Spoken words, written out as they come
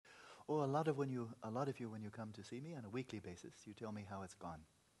Oh, a lot of you, when you come to see me on a weekly basis, you tell me how it's gone.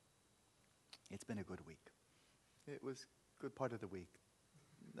 It's been a good week. It was a good part of the week.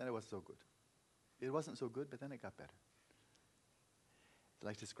 Then it was so good. It wasn't so good, but then it got better. It's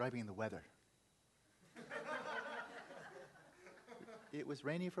like describing the weather. It was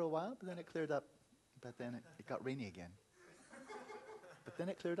rainy for a while, but then it cleared up. But then it got rainy again. But then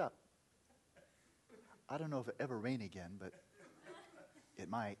it cleared up. I don't know if it ever rain again, but it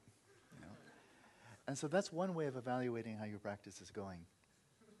might, you know. And so that's one way of evaluating how your practice is going,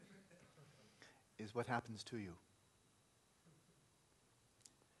 is what happens to you.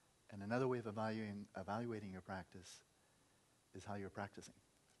 And another way of evaluating your practice is how you're practicing.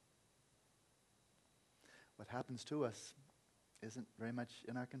 What happens to us isn't very much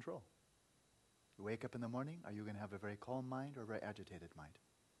in our control. You wake up in the morning, are you going to have a very calm mind or a very agitated mind?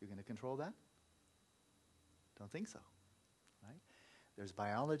 You're going to control that? Don't think so, right? There's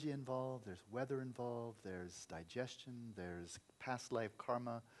biology involved, there's weather involved, there's digestion, there's past life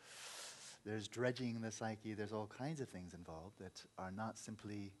karma, there's dredging the psyche, there's all kinds of things involved that are not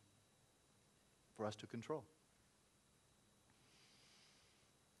simply for us to control.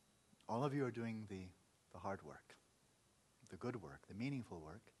 All of you are doing the hard work, the good work, the meaningful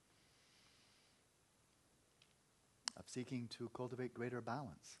work of seeking to cultivate greater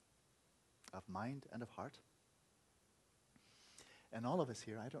balance of mind and of heart. And all of us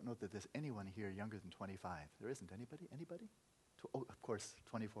here, I don't know that there's anyone here younger than 25. There isn't anybody? Anybody? Oh, of course,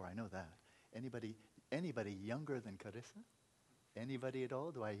 24, I know that. Anybody younger than Carissa? Anybody at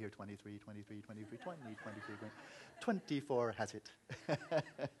all? Do I hear 23, 23, 23, 20, 23, 20? 24 has it.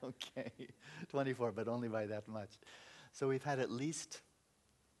 Okay, 24, but only by that much. So we've had at least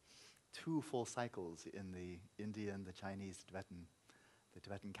 2 full cycles in the Indian, the Chinese, the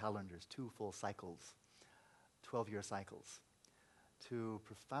Tibetan calendars, 2 full cycles, 12-year cycles, to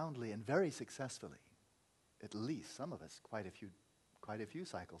profoundly and very successfully, at least some of us, quite a few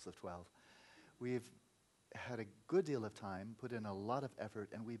cycles of 12, we've had a good deal of time, put in a lot of effort,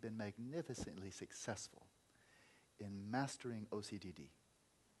 and we've been magnificently successful in mastering OCDD,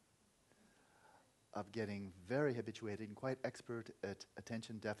 of getting very habituated and quite expert at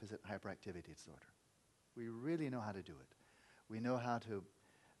attention deficit hyperactivity disorder. We really know how to do it. We know how to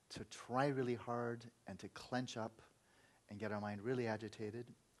try really hard and to clench up and get our mind really agitated.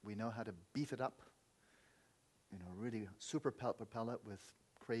 We know how to beef it up, really super propel it with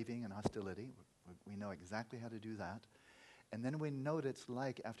craving and hostility. We know exactly how to do that. And then we know what it's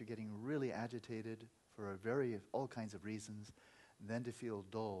like after getting really agitated for all kinds of reasons, then to feel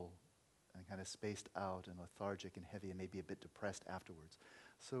dull and kind of spaced out and lethargic and heavy and maybe a bit depressed afterwards.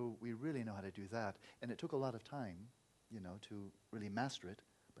 So we really know how to do that. And it took a lot of time, to really master it.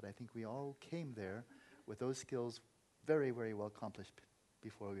 But I think we all came there with those skills very, very well accomplished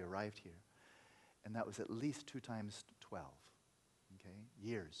before we arrived here. And that was at least 2 times 12,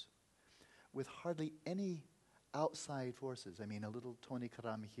 years. With hardly any outside forces. I mean, a little Tony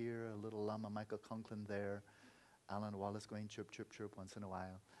Karam here, a little Lama Michael Conklin there, Alan Wallace going chirp, chirp, chirp once in a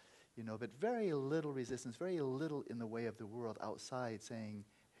while. But very little resistance, very little in the way of the world outside saying,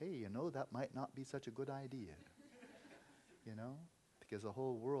 hey, that might not be such a good idea. Because the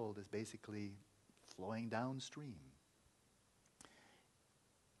whole world is basically flowing downstream.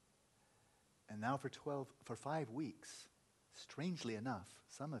 And now for 5 weeks, strangely enough,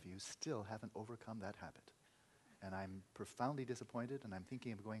 some of you still haven't overcome that habit. And I'm profoundly disappointed, and I'm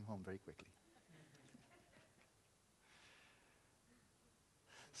thinking of going home very quickly.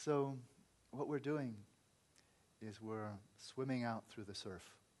 So what we're doing is we're swimming out through the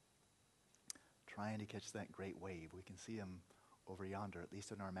surf, trying to catch that great wave. We can see them over yonder, at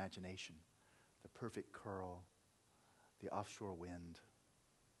least in our imagination. The perfect curl, the offshore wind,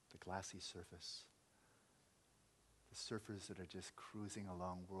 the glassy surface. The surfers that are just cruising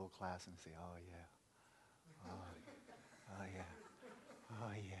along world class and say, oh yeah, oh yeah,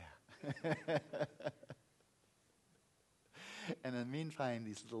 oh yeah. And in the meantime,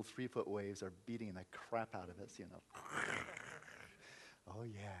 these little 3-foot waves are beating the crap out of us, Oh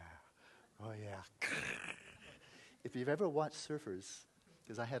yeah, oh yeah. If you've ever watched surfers,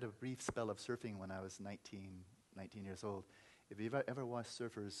 because I had a brief spell of surfing when I was 19 years old. If you've ever watched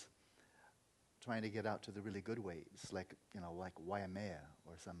surfers trying to get out to the really good waves, like Waimea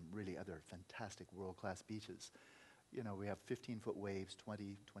or some really other fantastic world-class beaches, we have 15-foot waves,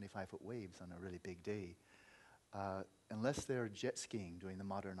 20, 25-foot waves on a really big day. Unless they're jet skiing, doing the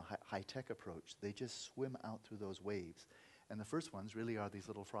modern high-tech approach, they just swim out through those waves. And the first ones really are these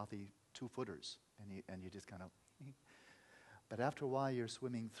little frothy 2-footers, and you just kind of... But after a while, you're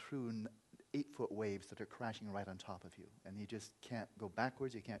swimming through 8-foot waves that are crashing right on top of you. And you just can't go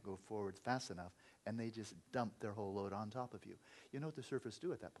backwards, you can't go forwards fast enough, and they just dump their whole load on top of you. You know what the surfers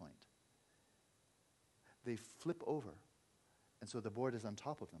do at that point? They flip over, and so the board is on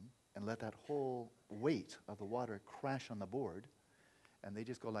top of them, and let that whole weight of the water crash on the board, and they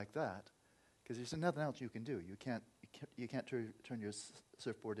just go like that, because there's nothing else you can do. You can't turn your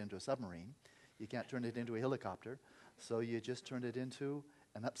surfboard into a submarine. You can't turn it into a helicopter. So you just turn it into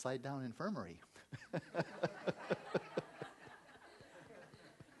an upside-down infirmary.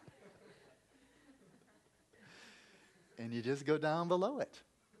 And you just go down below it,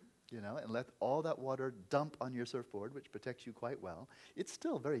 and let all that water dump on your surfboard, which protects you quite well. It's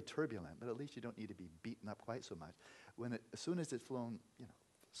still very turbulent, but at least you don't need to be beaten up quite so much. As soon as it's flown,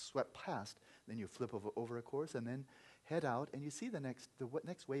 swept past, then you flip over a course and then head out, and you see the next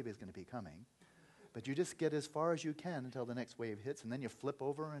wave is going to be coming. But you just get as far as you can until the next wave hits, and then you flip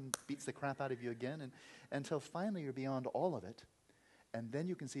over and beats the crap out of you again, and until finally you're beyond all of it, and then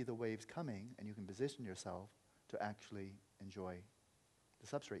you can see the waves coming, and you can position yourself to actually enjoy the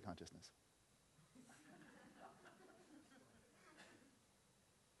substrate consciousness.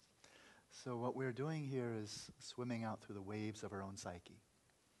 So what we're doing here is swimming out through the waves of our own psyche.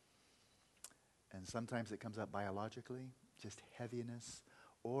 And sometimes it comes up biologically, just heaviness,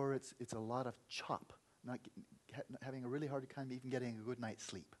 or it's a lot of chop, having a really hard time even getting a good night's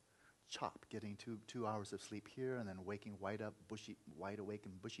sleep. Chop, getting 2 hours of sleep here and then waking wide awake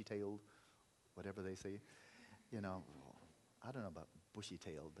and bushy-tailed, whatever they say. I don't know about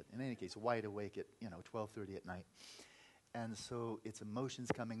bushy-tailed, but in any case, wide awake at 12:30 at night. And so it's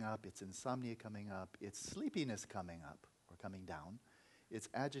emotions coming up, it's insomnia coming up, it's sleepiness coming up or coming down, it's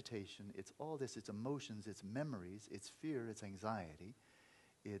agitation, it's all this, it's emotions, it's memories, it's fear, it's anxiety.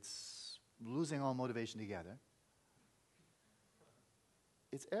 It's losing all motivation together.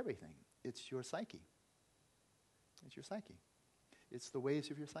 It's everything. It's your psyche. It's your psyche. It's the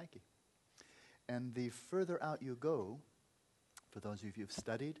waves of your psyche. And the further out you go, for those of you who've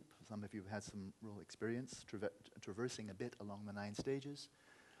studied, some of you have had some real experience traversing a bit along the 9 stages,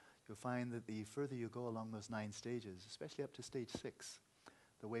 you'll find that the further you go along those 9 stages, especially up to stage 6,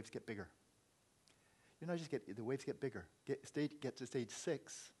 the waves get bigger. The waves get bigger. Get to stage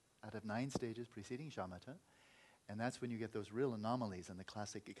 6 out of 9 stages preceding shamatha, and that's when you get those real anomalies in the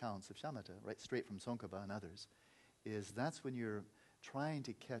classic accounts of shamatha, right straight from Tsongkhapa and others, that's when you're trying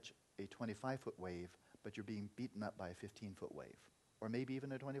to catch a 25-foot wave, but you're being beaten up by a 15-foot wave, or maybe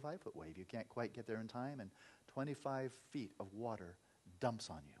even a 25-foot wave. You can't quite get there in time, and 25 feet of water dumps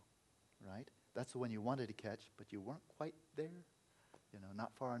on you, right? That's the one you wanted to catch, but you weren't quite there,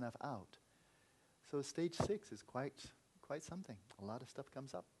 not far enough out. So stage 6 is quite something. A lot of stuff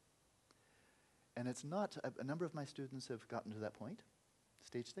comes up. And it's not, a number of my students have gotten to that point,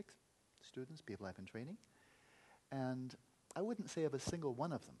 stage 6 students, people I've been training, and I wouldn't say of a single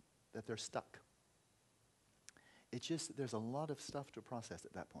one of them that they're stuck. It's just there's a lot of stuff to process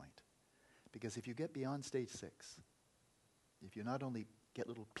at that point. Because if you get beyond stage 6, if you not only get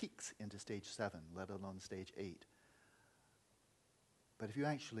little peaks into stage 7, let alone stage 8, but if you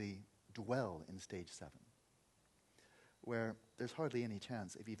actually dwell in stage 7, where there's hardly any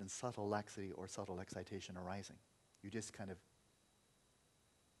chance of even subtle laxity or subtle excitation arising. You just kind of,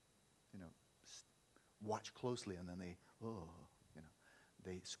 watch closely, and then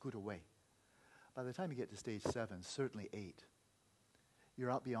they scoot away. By the time you get to stage 7, certainly 8,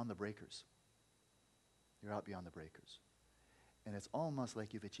 you're out beyond the breakers. You're out beyond the breakers. And it's almost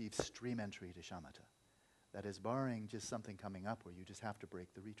like you've achieved stream entry to shamatha. That is, barring just something coming up where you just have to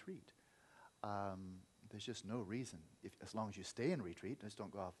break the retreat. There's just no reason, as long as you stay in retreat, just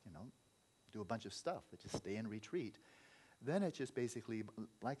don't go off, do a bunch of stuff, but just stay in retreat. Then it's just basically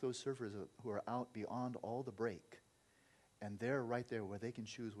like those surfers who are out beyond all the break, and they're right there where they can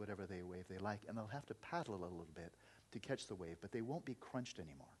choose whatever wave they like, and they'll have to paddle a little bit to catch the wave, but they won't be crunched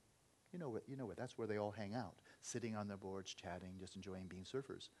anymore. You know what? That's where they all hang out, sitting on their boards, chatting, just enjoying being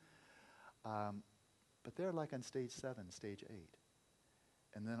surfers. But they're like on stage 7, stage 8.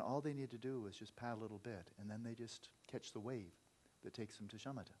 And then all they need to do is just paddle a little bit, and then they just catch the wave that takes them to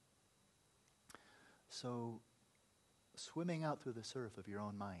shamatha. So swimming out through the surf of your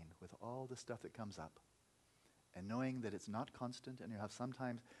own mind with all the stuff that comes up, and knowing that it's not constant, and you have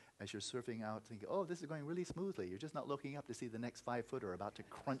sometimes, as you're surfing out, thinking, oh, this is going really smoothly. You're just not looking up to see the next 5-footer about to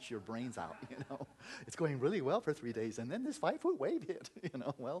crunch your brains out, It's going really well for 3 days, and then this 5-foot wave hit,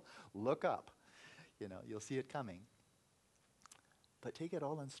 Well, look up. You'll see it coming. But take it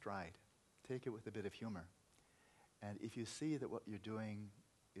all in stride. Take it with a bit of humor. And if you see that what you're doing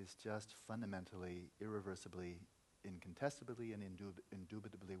is just fundamentally, irreversibly, incontestably, and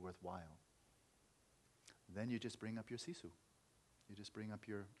indubitably worthwhile, then you just bring up your sisu. You just bring up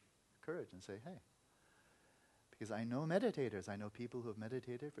your courage and say, hey. Because I know meditators. I know people who have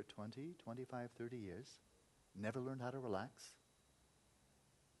meditated for 20, 25, 30 years, never learned how to relax.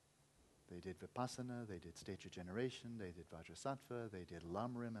 They did Vipassana, they did state regeneration, they did Vajrasattva, they did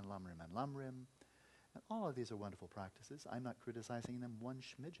Lamrim and Lamrim and Lamrim. And all of these are wonderful practices. I'm not criticizing them one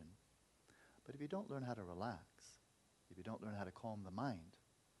schmidgen. But if you don't learn how to relax, if you don't learn how to calm the mind,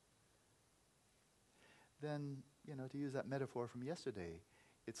 then, to use that metaphor from yesterday,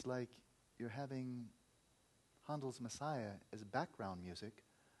 it's like you're having Handel's Messiah as background music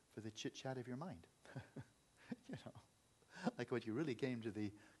for the chit-chat of your mind. Like what you really came to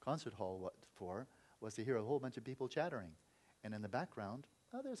the concert hall for was to hear a whole bunch of people chattering. And in the background,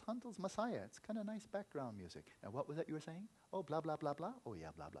 there's Handel's Messiah. It's kind of nice background music. Now, what was that you were saying? Oh, blah, blah, blah, blah. Oh, yeah,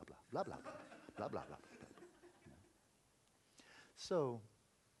 blah, blah, blah, blah, blah, blah, blah, blah, blah, blah. So,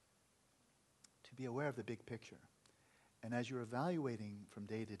 to be aware of the big picture. And as you're evaluating from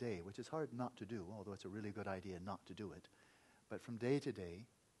day to day, which is hard not to do, although it's a really good idea not to do it, but from day to day,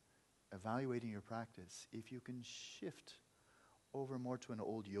 evaluating your practice, if you can shift over more to an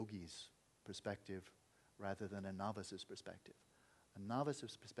old yogi's perspective rather than a novice's perspective. A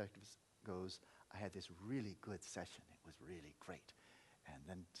novice's perspective goes, I had this really good session. It was really great. And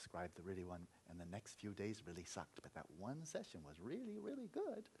then describe the really one, and the next few days really sucked. But that one session was really, really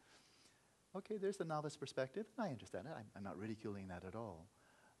good. Okay, there's the novice perspective. I understand it. I'm not ridiculing that at all.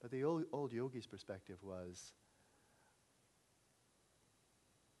 But the old yogi's perspective was,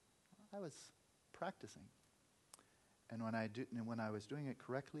 I was practicing. And when I was doing it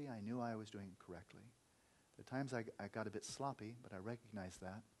correctly, I knew I was doing it correctly. The times I got a bit sloppy, but I recognized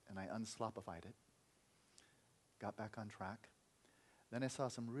that, and I unslopified it. Got back on track. Then I saw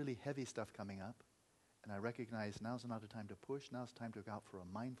some really heavy stuff coming up, and I recognized now's not a time to push, now's time to go out for a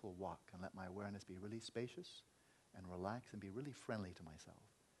mindful walk and let my awareness be really spacious and relax and be really friendly to myself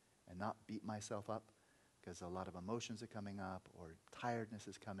and not beat myself up because a lot of emotions are coming up or tiredness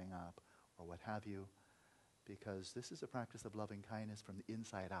is coming up or what have you, because this is a practice of loving kindness from the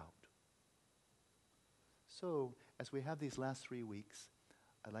inside out. So, as we have these last 3 weeks,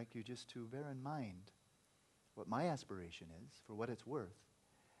 I'd like you just to bear in mind what my aspiration is, for what it's worth.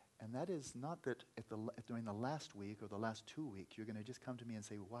 And that is not that during the last week or the last 2 weeks, you're going to just come to me and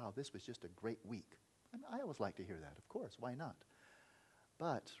say, wow, this was just a great week. And I always like to hear that, of course, why not?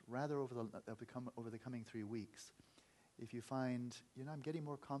 But rather over the coming 3 weeks, if you find, I'm getting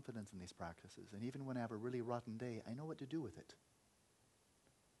more confidence in these practices, and even when I have a really rotten day, I know what to do with it.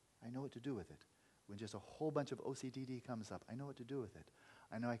 I know what to do with it. When just a whole bunch of OCDD comes up, I know what to do with it.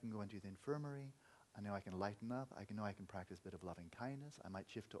 I know I can go into the infirmary. I know I can lighten up. I know I can practice a bit of loving kindness. I might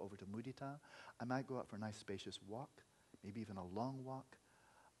shift over to mudita. I might go out for a nice spacious walk, maybe even a long walk.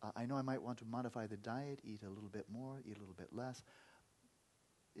 I know I might want to modify the diet, eat a little bit more, eat a little bit less.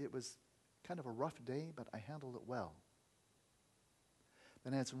 It was kind of a rough day, but I handled it well.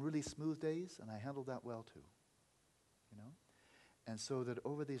 Then I had some really smooth days, and I handled that well too. And so that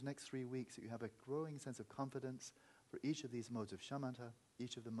over these next 3 weeks, you have a growing sense of confidence for each of these modes of shamatha,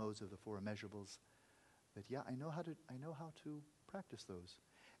 each of the modes of the Four Immeasurables, that I know how to practice those.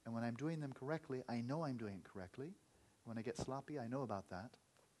 And when I'm doing them correctly, I know I'm doing it correctly. When I get sloppy, I know about that.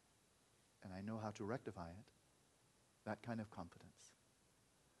 And I know how to rectify it. That kind of confidence.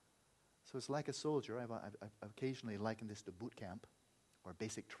 So it's like a soldier. I've occasionally likened this to boot camp or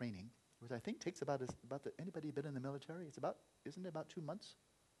basic training, which I think takes anybody been in the military? Isn't it about 2 months?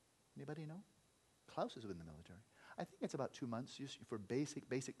 Anybody know? Klaus is in the military. I think it's about 2 months for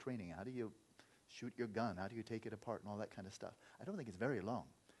basic training. How do you shoot your gun? How do you take it apart and all that kind of stuff? I don't think it's very long.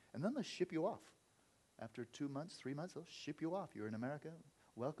 And then they'll ship you off. After 2 months, 3 months, they'll ship you off. You're in America.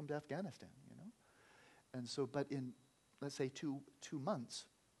 Welcome to Afghanistan, And so, but in, let's say, two months,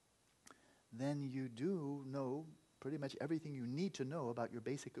 then you do know pretty much everything you need to know about your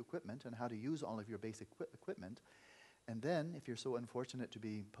basic equipment and how to use all of your basic equipment. And then, if you're so unfortunate to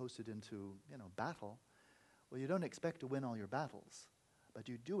be posted into, battle, well, you don't expect to win all your battles, but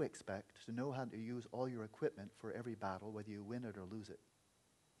you do expect to know how to use all your equipment for every battle, whether you win it or lose it.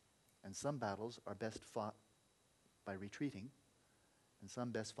 And some battles are best fought by retreating, and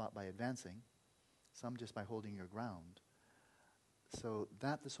some best fought by advancing, some just by holding your ground. So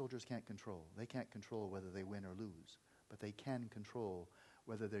that the soldiers can't control. They can't control whether they win or lose, but they can control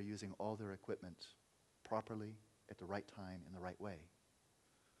whether they're using all their equipment properly, at the right time, in the right way.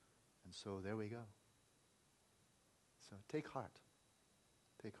 And so there we go. So take heart.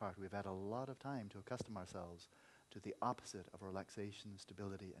 Take heart. We've had a lot of time to accustom ourselves to the opposite of relaxation,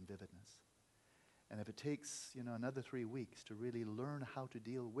 stability, and vividness. And if it takes, another 3 weeks to really learn how to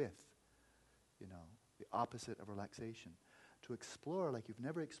deal with, the opposite of relaxation, to explore like you've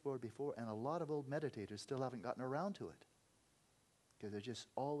never explored before, and a lot of old meditators still haven't gotten around to it because they're just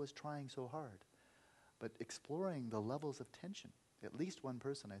always trying so hard. But exploring the levels of tension, at least one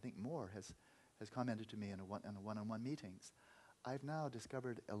person, I think more, has commented to me in one-on-one meetings. I've now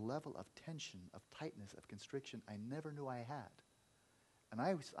discovered a level of tension, of tightness, of constriction I never knew I had. And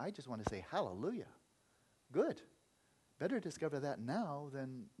I just want to say, hallelujah. Good. Better discover that now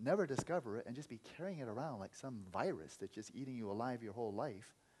than never discover it and just be carrying it around like some virus that's just eating you alive your whole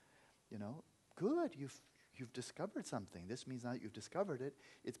life. You know, good. You've discovered something. This means now that you've discovered it,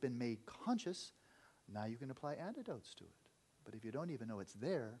 it's been made conscious. Now you can apply antidotes to it. But if you don't even know it's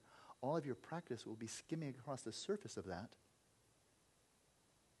there, all of your practice will be skimming across the surface of that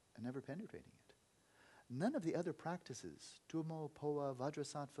and never penetrating it. None of the other practices, Tummo, Poa,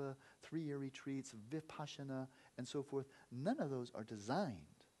 Vajrasattva, 3-year retreats, Vipassana, and so forth, none of those are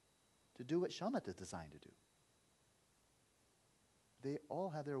designed to do what shamatha is designed to do. They all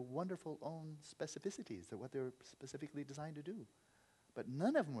have their wonderful own specificities, they're what they're specifically designed to do. But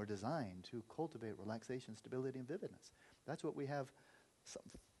none of them were designed to cultivate relaxation, stability, and vividness. That's what we have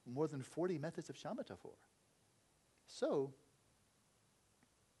more than 40 methods of shamatha for. So,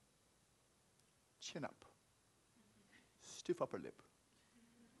 chin up, stiff upper lip.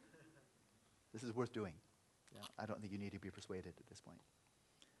 This is worth doing. Yeah, I don't think you need to be persuaded at this point.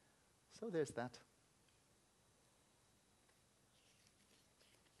 So there's that.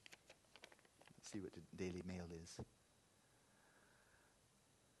 Let's see what the Daily Mail is.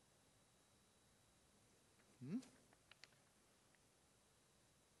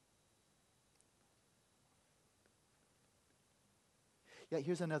 Yeah,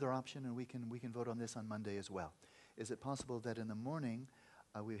 here's another option, and we can vote on this on Monday as well. Is it possible that in the morning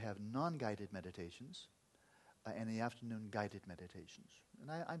we have non-guided meditations, and in the afternoon guided meditations? And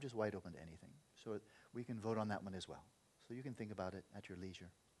I'm just wide open to anything, so we can vote on that one as well. So you can think about it at your leisure.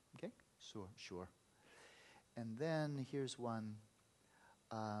 Okay? Sure. And then here's one.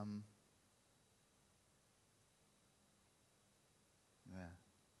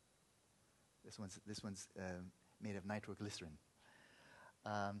 This one's made of nitroglycerin.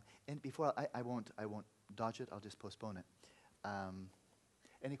 And before I won't dodge it. I'll just postpone it.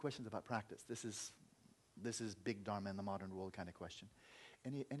 Any questions about practice? This is big dharma in the modern world kind of question.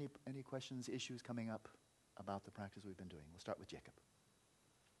 Any questions, issues coming up about the practice we've been doing? We'll start with Jacob.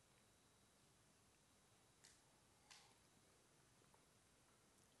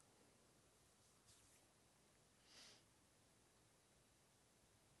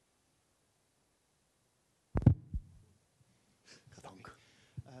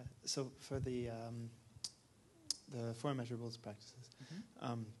 So for the Four Immeasurables practices,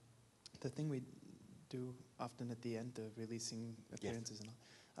 the thing we do often at the end of releasing appearances and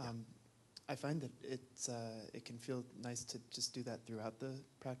all, I find that it can feel nice to just do that throughout the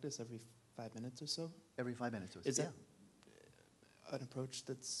practice every 5 minutes or so. Every 5 minutes or so. Is that an approach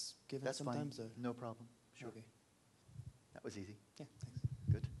that's given that's sometimes? Fine. No problem. Sure. Okay. That was easy. Yeah, thanks.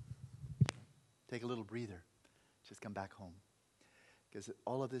 Good. Take a little breather. Just come back home. Because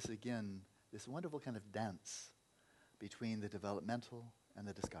all of this, again, this wonderful kind of dance between the developmental and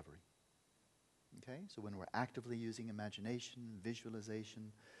the discovery. Okay? So when we're actively using imagination,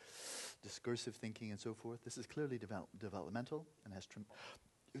 visualization, discursive thinking, and so forth, this is clearly developmental and has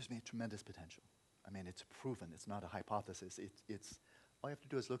tremendous potential. I mean, it's proven. It's not a hypothesis. It's all you have to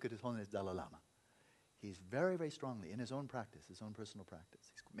do is look at His Holiness Dalai Lama. He's very, very strongly, in his own practice, his own personal practice,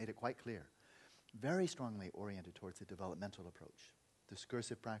 he's made it quite clear, very strongly oriented towards the developmental approach.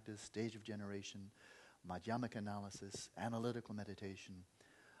 Discursive practice, stage of generation, madhyamaka analysis, analytical meditation,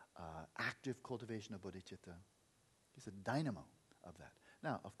 active cultivation of bodhicitta. He's a dynamo of that.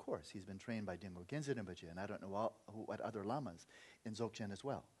 Now, of course, he's been trained by Dingpo Khyentse Rinpoche, and I don't know what other lamas in Dzogchen as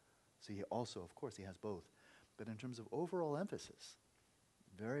well. So he also, of course, he has both. But in terms of overall emphasis,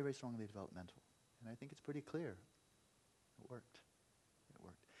 very, very strongly developmental. And I think it's pretty clear. It worked.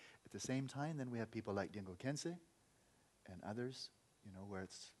 At the same time, then we have people like Dingpo Khyentse and others, where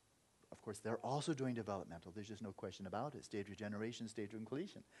it's, of course, they're also doing developmental. There's just no question about it. Stage of generation, stage of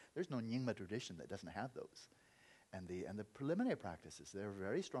completion. There's no Nyingma tradition that doesn't have those. And the preliminary practices, they're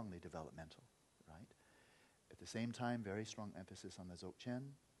very strongly developmental, right? At the same time, very strong emphasis on the Dzogchen,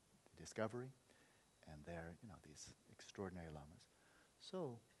 the discovery, and they're, these extraordinary lamas.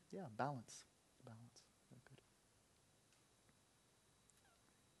 So, yeah, balance. Very good.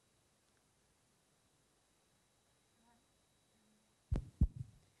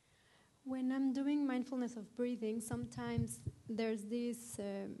 When I'm doing mindfulness of breathing, sometimes there's this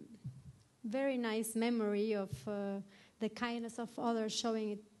very nice memory of the kindness of others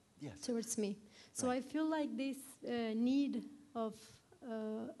showing it towards me. So Right. I feel like this need of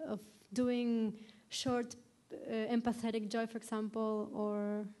doing short empathetic joy, for example,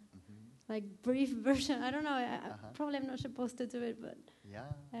 or like brief version. I don't know. Probably I'm not supposed to do it, but Yeah.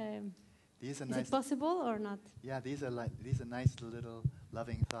 These are is nice. it possible or not? Yeah, these are nice little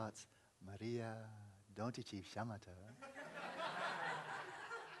loving thoughts. Maria, don't achieve shamatha.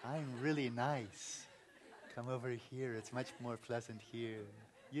 I'm really nice. Come over here. It's much more pleasant here.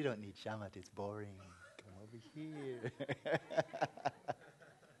 You don't need shamatha. It's boring. Come over here.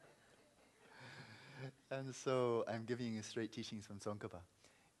 And so I'm giving you straight teachings from Tsongkhapa.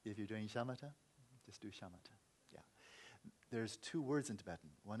 If you're doing shamatha, just do shamatha. Yeah. There's two words in Tibetan.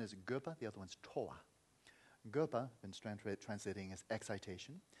 One is gopa, the other one's toa. Gopa, been translating as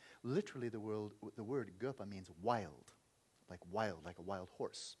excitation. Literally, the word gopa means wild, like a wild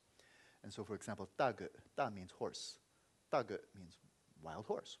horse. And so, for example, ta means horse. Ta means wild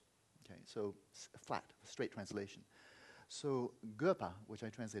horse. Okay, so flat, straight translation. So gopa, which I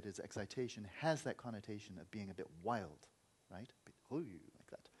translated as excitation, has that connotation of being a bit wild, right? A bit like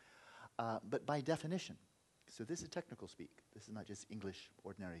that. But by definition, so this is technical speak. This is not just English,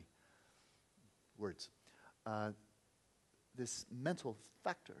 ordinary words. This mental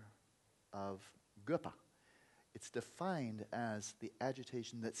factor of gopa, it's defined as the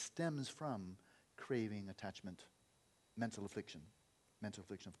agitation that stems from craving, attachment, mental affliction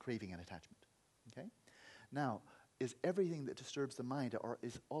of craving and attachment. Okay? Now, is everything that disturbs the mind, or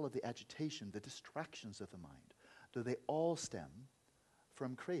is all of the agitation, the distractions of the mind, do they all stem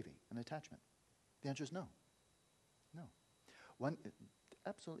from craving and attachment? The answer is no. No.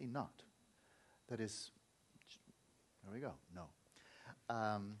 Absolutely not. That is, there we go, no.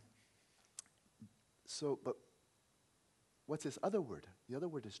 But what's this other word? The other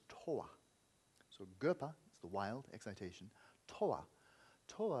word is toa. So gopa is the wild excitation. Toa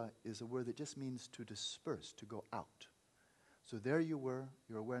is a word that just means to disperse, to go out. So there you were,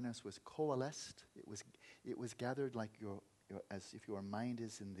 your awareness was coalesced, it was gathered like as if your mind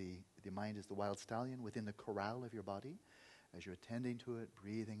is the mind is the wild stallion within the corral of your body, as you're attending to it,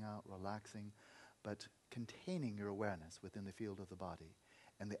 breathing out, relaxing, but containing your awareness within the field of the body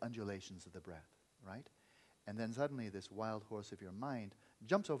and the undulations of the breath, right? And then suddenly this wild horse of your mind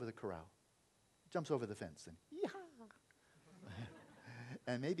jumps over the corral, jumps over the fence, and yeehaw!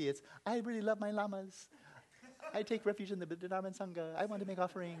 And maybe it's, I really love my lamas. I take refuge in the Dharma and Sangha. I want to make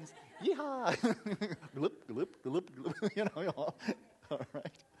offerings. Yeehaw! Gloop, gloop, gloop, gloop. All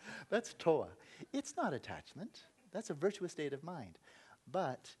right. That's toa. It's not attachment. That's a virtuous state of mind.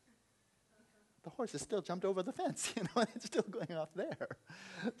 But the horse has still jumped over the fence, and it's still going off there.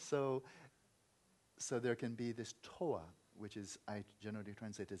 So there can be this toa, which is, I generally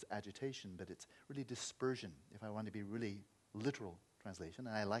translate as agitation, but it's really dispersion. If I want to be really literal translation,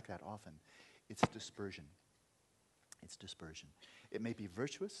 and I like that often, it's dispersion. It's dispersion. It may be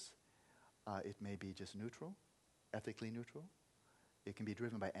virtuous. It may be just neutral, ethically neutral. It can be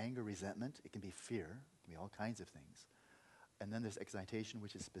driven by anger, resentment. It can be fear. It can be all kinds of things. And then there's excitation,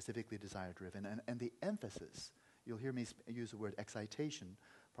 which is specifically desire-driven. And the emphasis, you'll hear me use the word excitation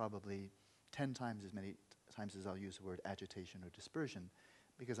probably 10 times as many times as I'll use the word agitation or dispersion,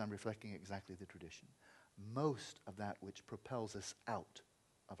 because I'm reflecting exactly the tradition. Most of that which propels us out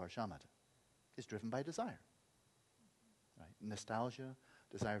of our shamatha is driven by desire. Right? Nostalgia,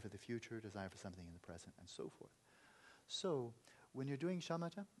 desire for the future, desire for something in the present, and so forth. So, when you're doing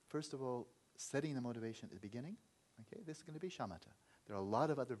shamatha, first of all, setting the motivation at the beginning, okay, this is going to be shamatha. There are a lot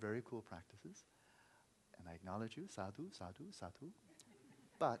of other very cool practices, and I acknowledge you, sadhu, sadhu, sadhu.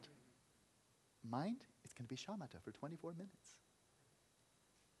 But mind, it's going to be shamatha for 24 minutes.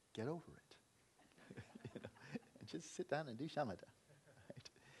 Get over it. And just sit down and do shamatha. Right?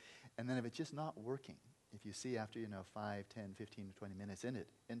 And then if it's just not working, if you see after 5, 10, 15, 20 minutes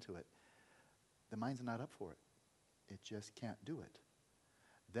into it, the mind's not up for it. It just can't do it.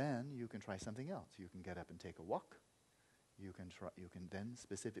 Then you can try something else. You can get up and take a walk. You can then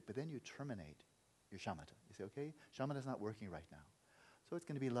but then you terminate your shamatha. You say, okay, shamatha's not working right now. So it's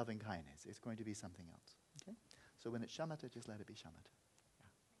going to be loving kindness. It's going to be something else. Okay? So when it's shamatha, just let it be shamatha.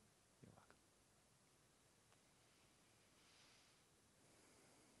 Yeah. You're welcome.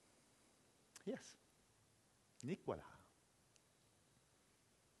 Yes. Nicola.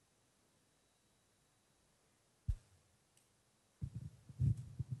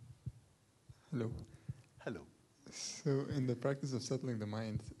 Hello. Hello. So in the practice of settling the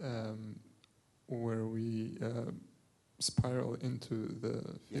mind, where we spiral into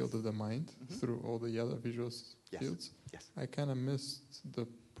the field of the mind through all the other visual fields, I kind of missed the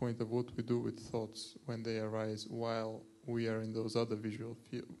point of what we do with thoughts when they arise while we are in those other visual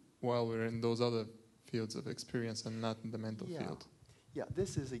while we're in those other fields of experience and not in the mental field. Yeah,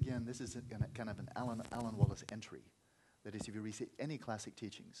 this is a kind of an Alan Wallace entry. That is, if you receive any classic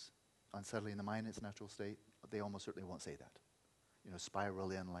teachings on settling the mind in its natural state, they almost certainly won't say that. You know,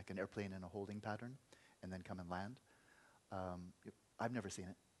 spiral in like an airplane in a holding pattern and then come and land. I've never seen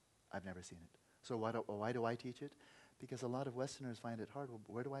it. So why do I teach it? Because a lot of Westerners find it hard. Well,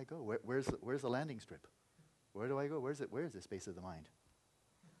 where do I go? Where's the landing strip? Where do I go? Where is the space of the mind?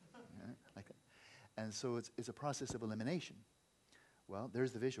 Like that. And so it's a process of elimination. Well,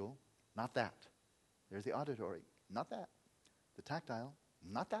 there's the visual, not that. There's the auditory, not that. The tactile,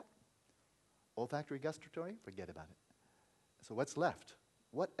 not that. Olfactory, gustatory, forget about it. So what's left?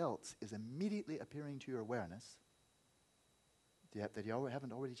 What else is immediately appearing to your awareness that you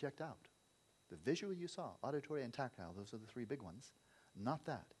haven't already checked out? The visual you saw, auditory and tactile, those are the three big ones. Not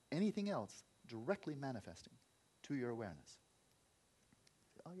that. Anything else directly manifesting to your awareness.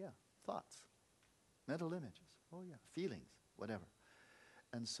 Oh yeah, thoughts, mental images, oh yeah, feelings, whatever.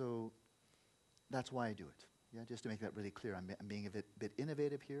 And so that's why I do it. Yeah, just to make that really clear. I'm being a bit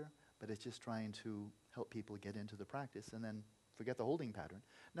innovative here, but it's just trying to help people get into the practice and then forget the holding pattern.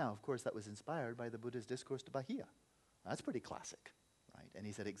 Now, of course, that was inspired by the Buddha's discourse to Bahiya. That's pretty classic, right? And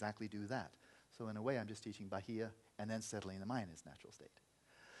he said exactly do that. So in a way, I'm just teaching Bahiya and then settling the mind in its natural state.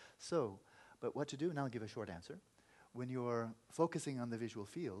 So, but what to do? Now I'll give a short answer. When you're focusing on the visual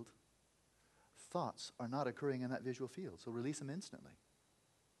field, thoughts are not occurring in that visual field, so release them instantly.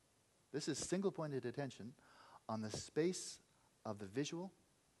 This is single-pointed attention on the space of the visual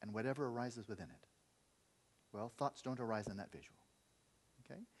and whatever arises within it. Well, thoughts don't arise in that visual.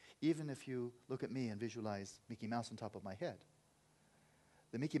 Okay? Even if you look at me and visualize Mickey Mouse on top of my head,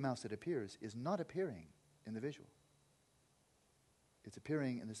 the Mickey Mouse that appears is not appearing in the visual. It's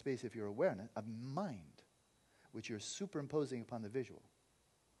appearing in the space of your awareness, of mind, which you're superimposing upon the visual.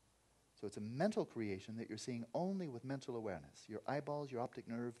 So it's a mental creation that you're seeing only with mental awareness. Your eyeballs, your optic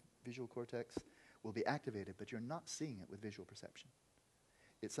nerve, visual cortex will be activated, but you're not seeing it with visual perception.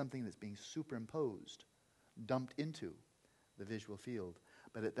 It's something that's being superimposed, dumped into the visual field.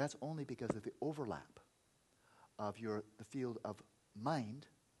 But that's only because of the overlap of the field of mind,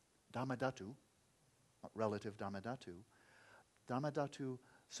 Dhammadhatu, relative Dhammadhatu. Dhammadhatu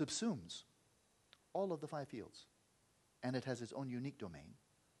subsumes all of the five fields, and it has its own unique domain,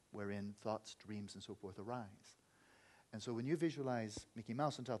 wherein thoughts, dreams, and so forth arise. And so when you visualize Mickey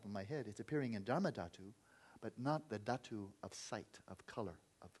Mouse on top of my head, it's appearing in Dhammadhatu, but not the dhatu of sight, of color,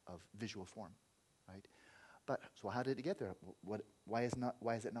 of visual form, right? But so how did it get there? Why is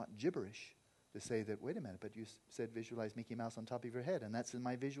it not gibberish to say that, wait a minute, but you said visualize Mickey Mouse on top of your head, and that's in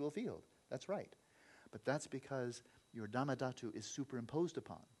my visual field. That's right. But that's because your Dhammadhatu is superimposed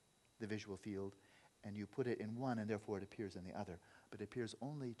upon the visual field, and you put it in one, and therefore it appears in the other. But it appears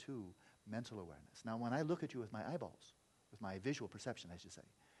only to mental awareness. Now, when I look at you with my eyeballs, with my visual perception, I should say,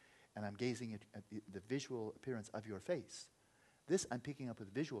 and I'm gazing at the visual appearance of your face, this I'm picking up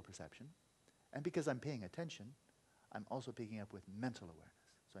with visual perception, and because I'm paying attention, I'm also picking up with mental awareness.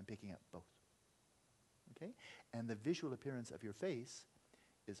 So I'm picking up both. Okay? And the visual appearance of your face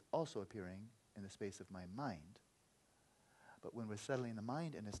is also appearing in the space of my mind. But when we're settling the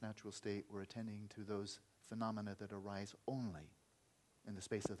mind in its natural state, we're attending to those phenomena that arise only in the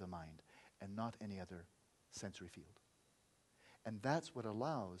space of the mind and not any other sensory field. And that's what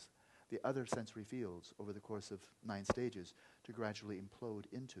allows the other sensory fields over the course of 9 stages to gradually implode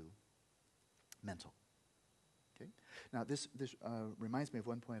into mental. Okay? Now this reminds me of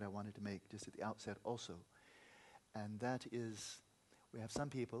one point I wanted to make just at the outset also, and that is we have some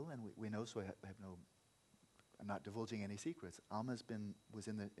people, and we know, so I'm not divulging any secrets. Alma was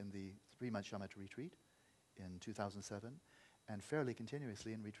in the 3-month shamatha retreat in 2007, and fairly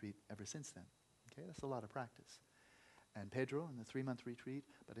continuously in retreat ever since then. Okay, that's a lot of practice. And Pedro in the 3-month retreat,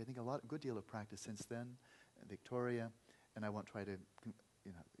 but I think a good deal of practice since then. And Victoria, and I won't try to,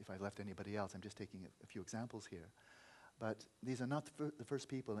 if I left anybody else, I'm just taking a few examples here. But these are not the first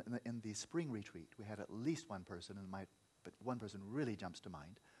people. In the spring retreat, we had at least one person, but one person really jumps to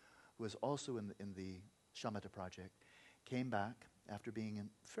mind, who was also in the shamatha project, came back after being in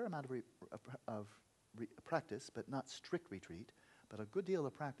a fair amount of practice, but not strict retreat, but a good deal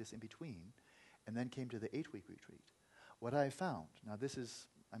of practice in between, and then came to the 8-week retreat. What I found, now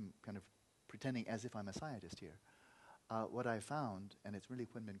I'm kind of pretending as if I'm a scientist here, what I found, and it's really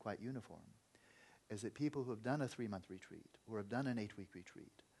been quite uniform, is that people who have done a 3-month retreat, or have done an 8-week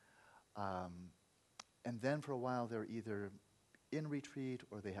retreat, and then for a while they're either in retreat,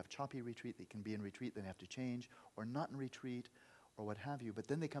 or they have choppy retreat, they can be in retreat, then have to change, or not in retreat, or what have you, but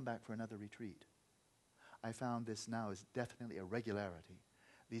then they come back for another retreat. I found this now is definitely a regularity,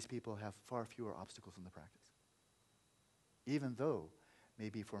 these people have far fewer obstacles in the practice. Even though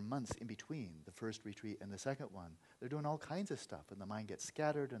maybe for months in between the first retreat and the second one, they're doing all kinds of stuff, and the mind gets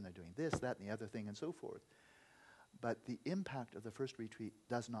scattered, and they're doing this, that, and the other thing, and so forth. But the impact of the first retreat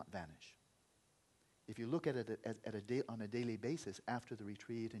does not vanish. If you look at it on a daily basis after the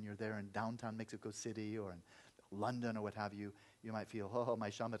retreat, and you're there in downtown Mexico City or in London or what have you, you might feel, oh, my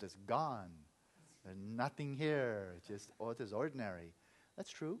shamatha is gone. There's nothing here. It's just, oh, it is ordinary. That's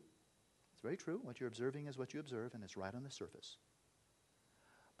true. It's very true. What you're observing is what you observe, and it's right on the surface.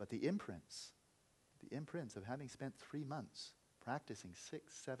 But the imprints of having spent 3 months practicing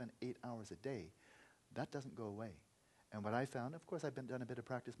 6, 7, 8 hours a day, that doesn't go away. And what I found, of course, I've done a bit of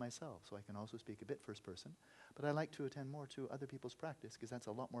practice myself, so I can also speak a bit first person, but I like to attend more to other people's practice, because that's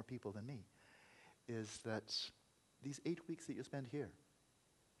a lot more people than me, is that these 8 weeks that you spend here,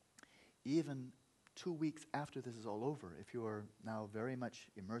 even 2 weeks after this is all over, if you're now very much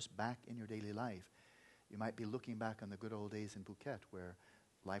immersed back in your daily life, you might be looking back on the good old days in Phuket where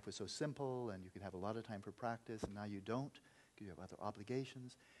life was so simple and you could have a lot of time for practice, and now you don't because you have other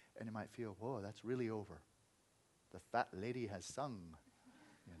obligations, and you might feel, whoa, that's really over. The fat lady has sung.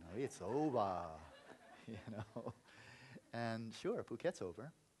 It's over. And sure, Phuket's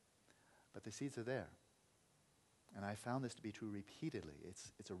over, but the seeds are there. And I found this to be true repeatedly.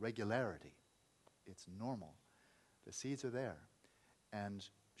 It's a regularity. It's normal. The seeds are there. And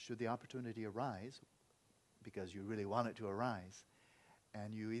should the opportunity arise, because you really want it to arise,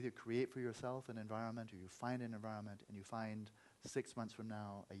 and you either create for yourself an environment, or you find an environment, and you find 6 months from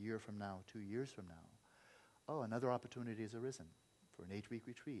now, a year from now, 2 years from now, oh, another opportunity has arisen for an 8-week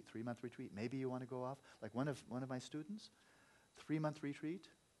retreat, 3-month retreat. Maybe you want to go off. Like one of my students, 3-month retreat,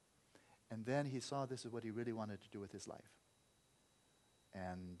 and then he saw this is what he really wanted to do with his life.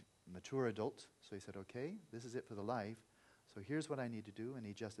 And mature adult, so he said, okay, this is it for the life, so here's what I need to do, and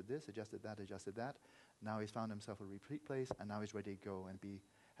he adjusted this, adjusted that. Now he's found himself a retreat place, and now he's ready to go and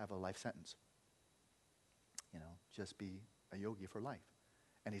have a life sentence. Just be a yogi for life.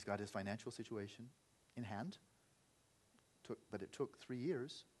 And he's got his financial situation in hand, but it took 3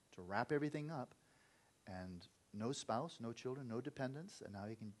 years to wrap everything up, and no spouse, no children, no dependents, and now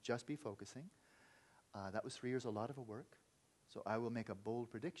he can just be focusing. That was 3 years, a lot of work. So I will make a bold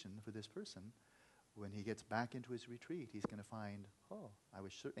prediction for this person. When he gets back into his retreat, he's going to find, oh, I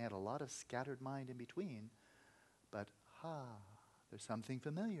was certainly had a lot of scattered mind in between, but there's something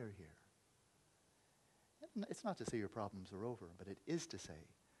familiar here. And it's not to say your problems are over, but it is to say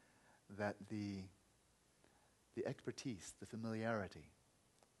that the expertise, the familiarity,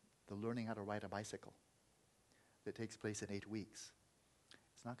 the learning how to ride a bicycle that takes place in 8 weeks,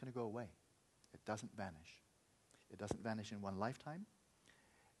 it's not going to go away. It doesn't vanish. It doesn't vanish in one lifetime,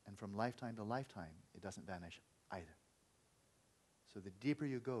 and from lifetime to lifetime, it doesn't vanish either. So the deeper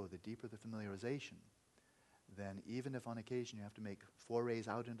you go, the deeper the familiarization, then even if on occasion you have to make forays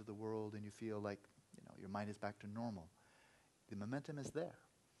out into the world and you feel like your mind is back to normal, the momentum is there.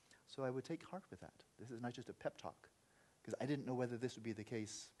 So I would take heart with that. This is not just a pep talk, because I didn't know whether this would be the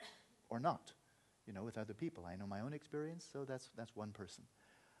case or not, with other people. I know my own experience, so that's one person.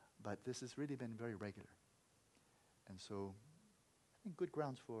 But this has really been very regular. And so I think good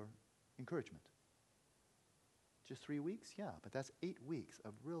grounds for encouragement. Just 3 weeks? Yeah, but that's 8 weeks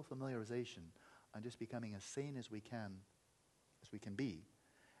of real familiarization on just becoming as sane as we can be,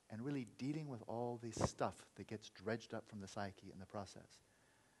 and really dealing with all this stuff that gets dredged up from the psyche in the process.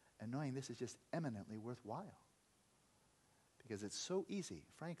 And knowing this is just eminently worthwhile. Because it's so easy,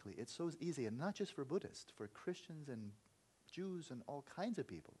 frankly, it's so easy, and not just for Buddhists, for Christians and Jews and all kinds of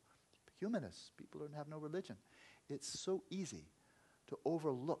people, humanists, people who have no religion. It's so easy to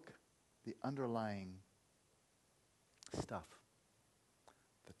overlook the underlying stuff,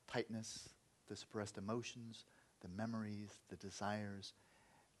 the tightness, the suppressed emotions, the memories, the desires,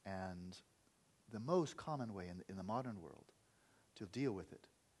 and the most common way in the modern world to deal with it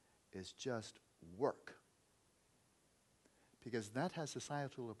is just work. Because that has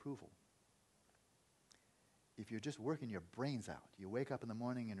societal approval. If you're just working your brains out, you wake up in the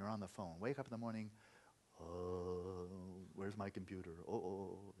morning and you're on the phone. Wake up in the morning, oh, where's my computer?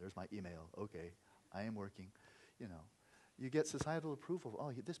 Oh, there's my email. Okay, I am working. You get societal approval.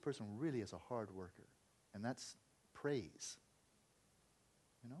 Oh, this person really is a hard worker. And that's praise.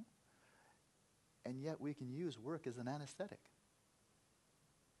 And yet we can use work as an anesthetic.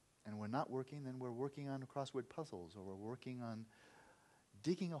 And we're not working, then we're working on crossword puzzles, or we're working on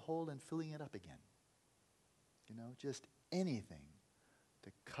digging a hole and filling it up again. Just anything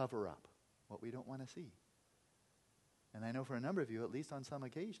to cover up what we don't want to see. And I know for a number of you, at least on some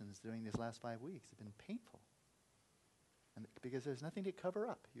occasions during these last 5 weeks, it's been painful. And because there's nothing to cover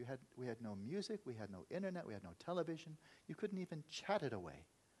up. We had no music, we had no internet, we had no television. You couldn't even chat it away,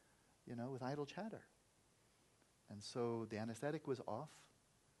 with idle chatter. And so the anesthetic was off.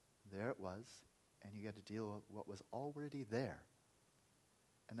 There it was. And you got to deal with what was already there.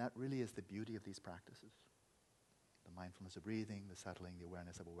 And that really is the beauty of these practices. The mindfulness of breathing, the settling, the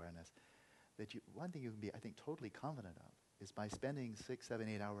awareness of awareness. One thing you can be, I think, totally confident of is by spending 6, 7,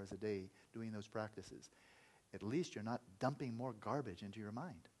 8 hours a day doing those practices, at least you're not dumping more garbage into your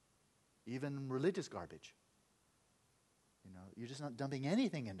mind. Even religious garbage. You're just not dumping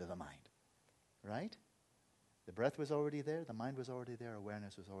anything into the mind. Right? The breath was already there, the mind was already there,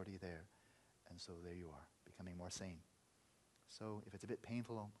 awareness was already there. And so there you are, becoming more sane. So if it's a bit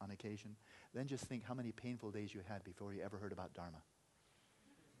painful on occasion, then just think how many painful days you had before you ever heard about Dharma.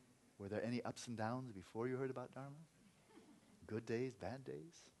 Were there any ups and downs before you heard about Dharma? Good days, bad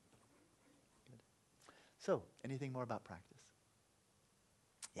days? Good. So, anything more about practice?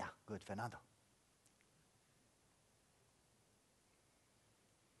 Yeah, good. Fernando.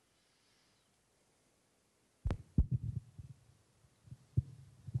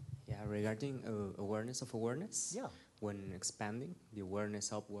 Yeah, regarding awareness of awareness, yeah. When expanding the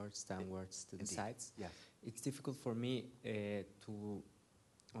awareness upwards, downwards, to the sides, yes. It's difficult for me to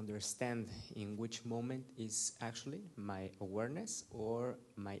understand in which moment is actually my awareness or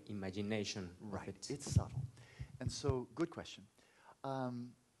my imagination. Right, of it. it's subtle. And so, good question.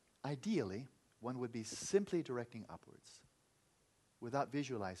 Ideally, one would be simply directing upwards without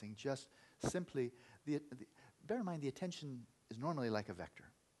visualizing, just simply, bear in mind the attention is normally like a vector,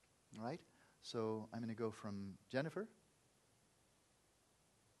 right? So I'm going to go from Jennifer,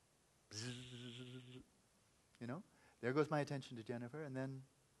 there goes my attention to Jennifer, and then,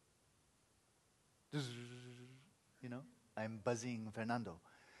 I'm buzzing Fernando.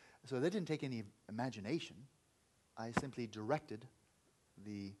 So that didn't take any imagination. I simply directed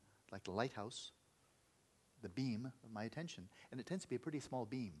like the lighthouse, the beam of my attention. And it tends to be a pretty small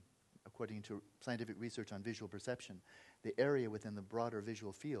beam, according to scientific research on visual perception. The area within the broader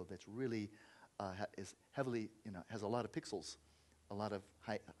visual field that's really is heavily, has a lot of pixels, a lot of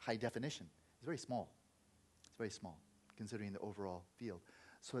high definition. It's very small. It's very small, considering the overall field.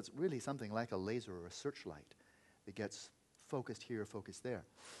 So it's really something like a laser or a searchlight that gets focused here, focused there.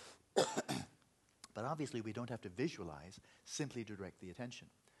 But obviously we don't have to visualize, simply to direct the attention.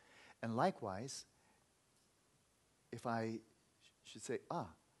 And likewise, if I should say,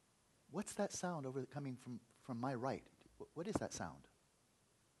 what's that sound coming from my right? What is that sound?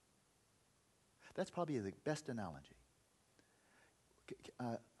 That's probably the best analogy.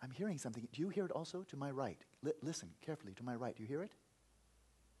 I'm hearing something. Do you hear it also to my right? Listen carefully to my right. Do you hear it?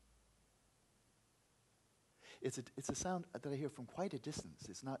 It's a sound that I hear from quite a distance.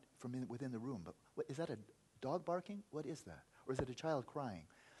 It's not from within the room. But is that a dog barking? What is that? Or is it a child crying?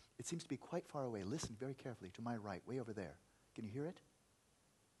 It seems to be quite far away. Listen very carefully to my right, way over there. Can you hear it?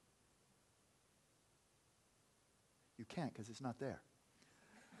 You can't because it's not there.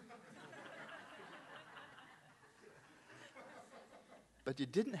 But you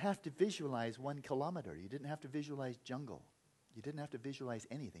didn't have to visualize 1 kilometer. You didn't have to visualize jungle. You didn't have to visualize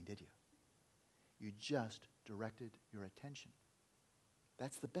anything, did you? You just directed your attention.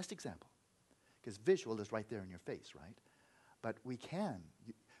 That's the best example. Because visual is right there in your face, right? But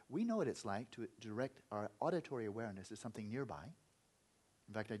we know what it's like to direct our auditory awareness to something nearby.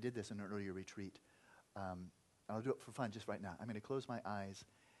 In fact, I did this in an earlier retreat. I'll do it for fun just right now. I'm going to close my eyes,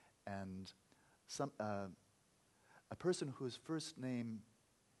 and a person whose first name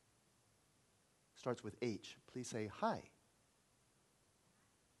starts with H, please say hi.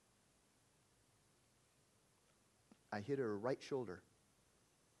 I hit her right shoulder.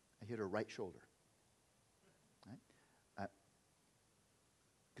 I hit her right shoulder. Right?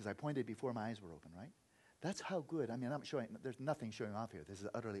 Because I pointed before my eyes were open, right? That's how good. I mean, there's nothing showing off here. This is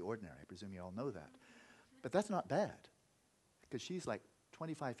utterly ordinary. I presume you all know that. But that's not bad. Because she's like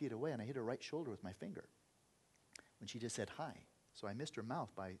 25 feet away, and I hit her right shoulder with my finger when she just said hi. So I missed her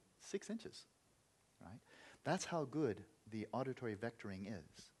mouth by 6 inches, right? That's how good the auditory vectoring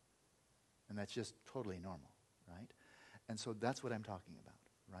is. And that's just totally normal, right? And so that's what I'm talking about,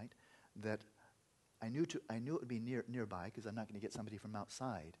 right? That I knew it would be nearby because I'm not going to get somebody from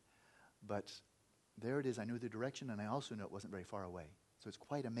outside. But there it is. I knew the direction, and I also knew it wasn't very far away. So it's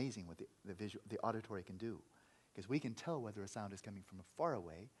quite amazing what the auditory can do, because we can tell whether a sound is coming from far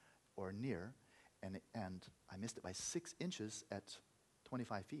away or near, and I missed it by 6 inches at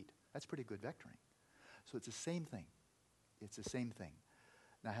 25 feet. That's pretty good vectoring. So it's the same thing. It's the same thing.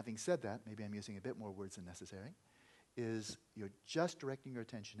 Now, having said that, maybe I'm using a bit more words than necessary, is you're just directing your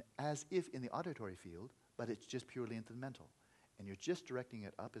attention as if in the auditory field, but it's just purely into the mental. and you're just directing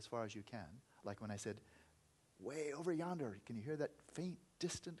it up as far as you can, like when I said, way over yonder, can you hear that faint,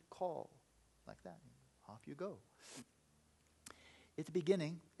 distant call? Like that. Off you go. At the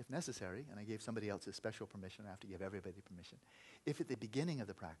beginning, if necessary, and I gave somebody else a special permission, I have to give everybody permission, if at the beginning of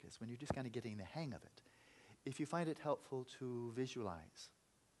the practice, when you're just kind of getting the hang of it, if you find it helpful to visualize,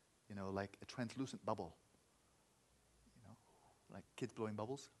 like a translucent bubble, like kids blowing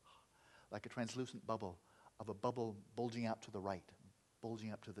bubbles, like a translucent bubble of a bubble bulging out to the right,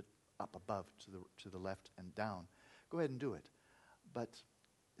 bulging up above, to the left and down, go ahead and do it. But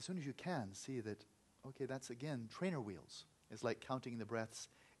as soon as you can, see that, okay, that's again trainer wheels. It's like counting the breaths.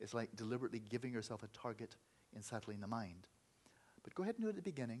 It's like deliberately giving yourself a target in settling the mind. But go ahead and do it at the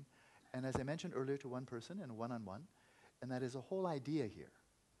beginning. And as I mentioned earlier to one person and one-on-one, and that is a whole idea here,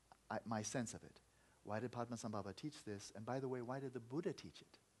 my sense of it. Why did Padmasambhava teach this? And by the way, why did the Buddha teach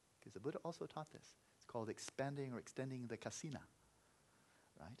it? Because the Buddha also taught this. It's called expanding or extending the kasina,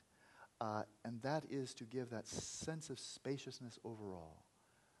 right? And that is to give that sense of spaciousness overall,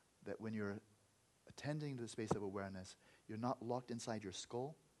 that when you're attending to the space of awareness, you're not locked inside your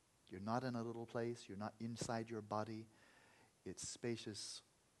skull, you're not in a little place, you're not inside your body. It's spacious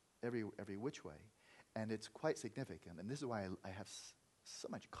every which way. And it's quite significant. And this is why I have so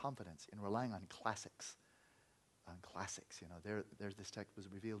much confidence in relying on classics. There's this text was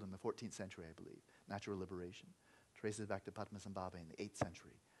revealed in the 14th century, I believe, Natural Liberation. Traces back to Padmasambhava in the 8th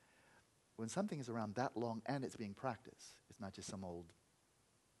century. When something is around that long and it's being practiced, it's not just some old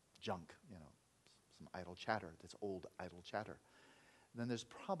junk, some idle chatter, that's old idle chatter, then there's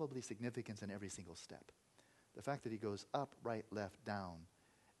probably significance in every single step. The fact that he goes up, right, left, down,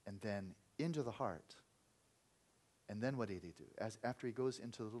 and then into the heart, and then what did he do? After he goes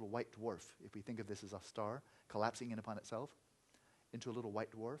into the little white dwarf, if we think of this as a star collapsing in upon itself, into a little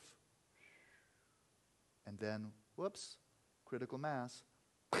white dwarf, and then, whoops, critical mass,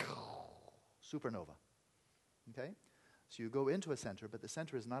 supernova. Okay? So you go into a center, but the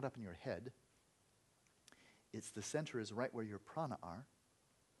center is not up in your head. It's the center is right where your prana are,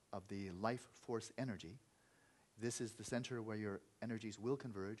 of the life force energy. This is the center where your energies will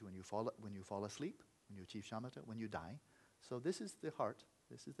converge when you fall asleep, when you achieve shamatha, when you die. So this is the heart,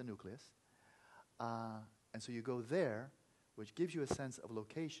 this is the nucleus. And so you go there, which gives you a sense of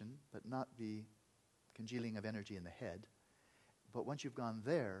location, but not the congealing of energy in the head. But once you've gone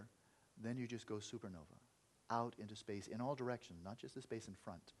there, then you just go supernova, out into space in all directions, not just the space in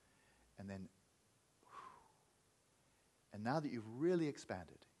front. And then, and now that you've really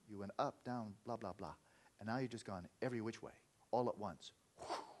expanded, you went up, down, blah, blah, blah, and now you've just gone every which way, all at once,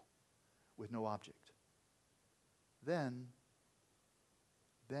 with no object. Then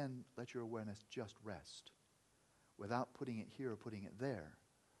let your awareness just rest, without putting it here or putting it there.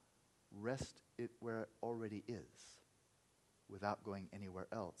 Rest it where it already is, without going anywhere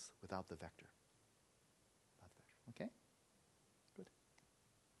else, without the vector. Okay? Good.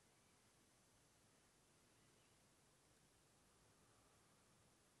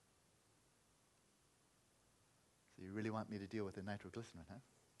 So you really want me to deal with the nitroglycerin, huh?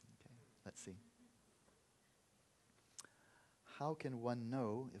 Okay, let's see. How can one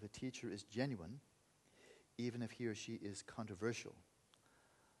know if a teacher is genuine, even if he or she is controversial?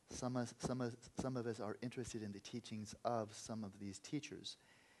 Some of us are interested in the teachings of some of these teachers,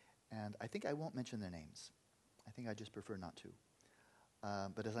 and I think I won't mention their names. I think I just prefer not to.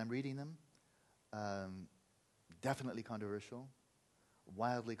 But as I'm reading them, definitely controversial,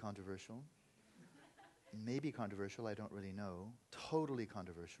 wildly controversial, maybe controversial, I don't really know, totally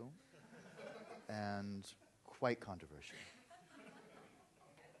controversial, and quite controversial.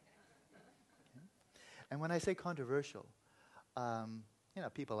 Okay. And when I say controversial,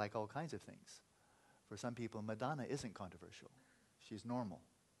 people like all kinds of things. For some people, Madonna isn't controversial. She's normal.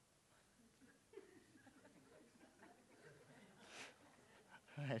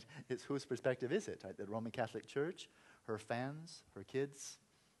 Right. It's whose perspective is it? Right? The Roman Catholic Church, her fans, her kids,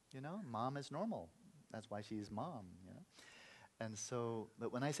 mom is normal. That's why she's mom, And so,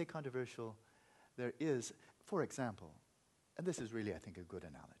 but when I say controversial, there is, for example, and this is really, I think, a good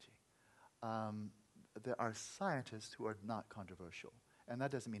analogy. There are scientists who are not controversial. And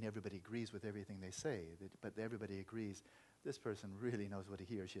that doesn't mean everybody agrees with everything they say, but everybody agrees this person really knows what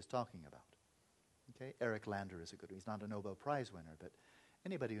he or she is talking about. Okay? Eric Lander is a good one. He's not a Nobel Prize winner, but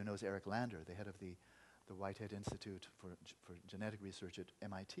anybody who knows Eric Lander, the head of the Whitehead Institute for Genetic Research at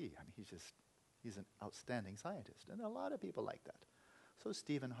MIT, I mean, he's an outstanding scientist. And there are a lot of people like that. So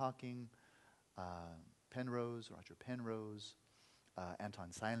Stephen Hawking, Roger Penrose, Anton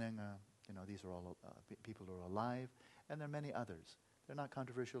Seilinger, these are all people who are alive, and there are many others. They're not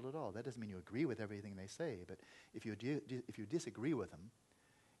controversial at all. That doesn't mean you agree with everything they say, but if you disagree with them,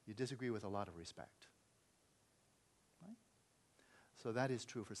 you disagree with a lot of respect. Right? So that is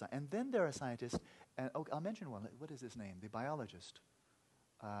true for science. And then there are scientists, and I'll mention one. What is his name? The biologist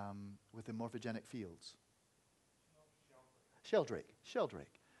with the morphogenic fields. Sheldrake.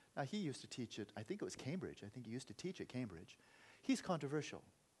 Now, he used to teach at, I think it was Cambridge. I think he used to teach at Cambridge. He's controversial.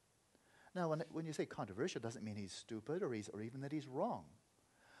 Now, when you say controversial, it doesn't mean he's stupid or even that he's wrong.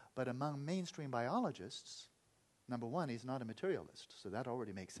 But among mainstream biologists, number one, he's not a materialist, so that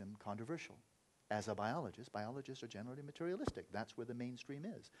already makes him controversial. As a biologist, biologists are generally materialistic. That's where the mainstream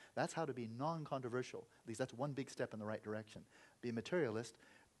is. That's how to be non-controversial. At least that's one big step in the right direction. Be a materialist,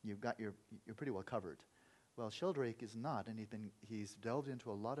 you're pretty well covered. Well, Sheldrake is not, and he's delved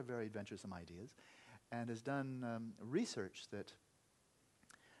into a lot of very adventuresome ideas and has done research that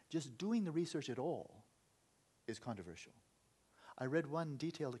just doing the research at all is controversial. I read one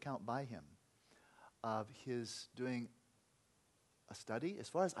detailed account by him of his doing a study. As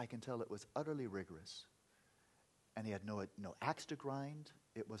far as I can tell, it was utterly rigorous. And he had no axe to grind.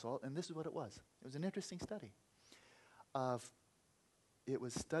 It was all, and this is what it was. It was an interesting study. It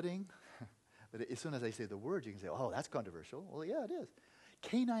was studying, but as soon as I say the word, you can say, oh, that's controversial. Well, yeah, it is.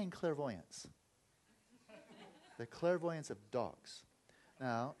 Canine clairvoyance. The clairvoyance of dogs.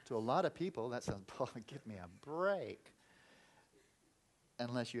 Now, to a lot of people, that sounds, oh, give me a break.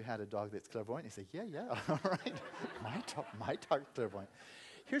 Unless you had a dog that's clairvoyant, you say, yeah, all right. my dog's clairvoyant.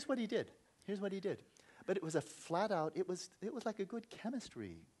 Here's what he did. But it was a flat out, it was like a good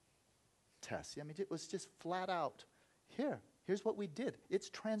chemistry test. I mean, it was just flat out, here's what we did. It's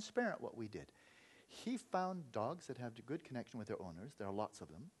transparent what we did. He found dogs that have a good connection with their owners. There are lots of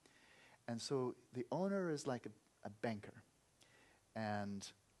them. And so the owner is like a banker. And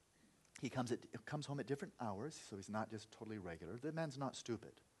he comes home at different hours, so he's not just totally regular. The man's not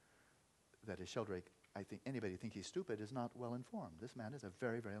stupid. That is, Sheldrake, I think anybody who thinks he's stupid is not well informed. This man is a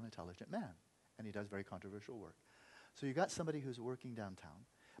very, very intelligent man, and he does very controversial work. So you got somebody who's working downtown,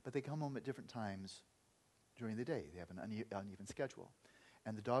 but they come home at different times during the day. They have an uneven schedule.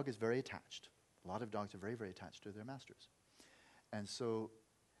 And the dog is very attached. A lot of dogs are very, very attached to their masters. And so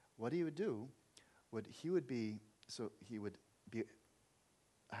what he would do, he would be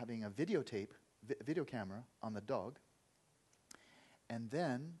having a video camera on the dog, and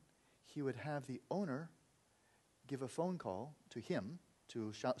then he would have the owner give a phone call to him,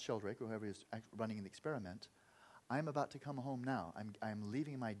 to Sheldrake, or whoever is running the experiment. I'm about to come home now. I'm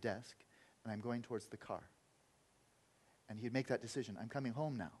leaving my desk, and I'm going towards the car. And he'd make that decision. I'm coming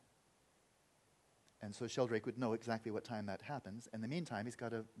home now. And so Sheldrake would know exactly what time that happens. In the meantime, he's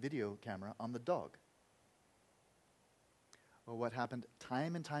got a video camera on the dog. Well, what happened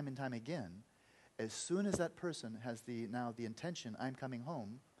time and time and time again, as soon as that person has the intention, I'm coming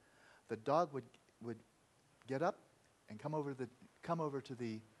home, the dog would get up and come over to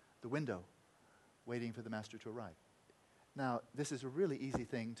the window, waiting for the master to arrive. Now, this is a really easy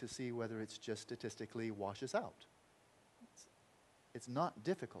thing to see whether it's just statistically washes out. It's not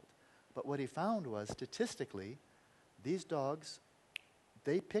difficult. But what he found was, statistically, these dogs,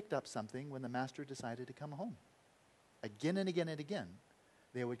 they picked up something when the master decided to come home. Again and again and again,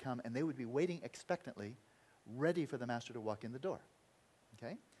 they would come and they would be waiting expectantly, ready for the master to walk in the door.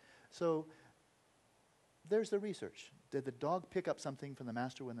 Okay? So there's the research. Did the dog pick up something from the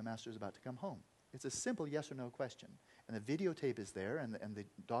master when the master is about to come home? It's a simple yes or no question. And the videotape is there, and the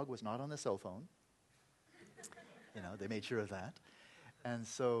dog was not on the cell phone. They made sure of that. And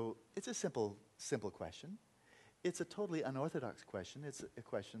so it's a simple question. It's a totally unorthodox question. It's a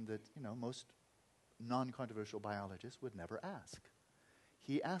question that, most non-controversial biologists would never ask.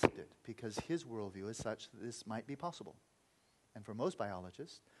 He asked it because his worldview is such that this might be possible. And for most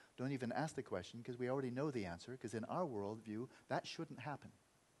biologists, don't even ask the question because we already know the answer, because in our worldview, that shouldn't happen.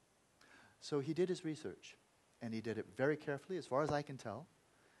 So he did his research, and he did it very carefully, as far as I can tell.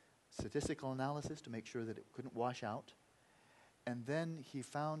 Statistical analysis to make sure that it couldn't wash out. And then he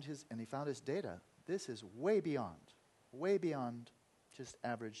found his data. This is way beyond just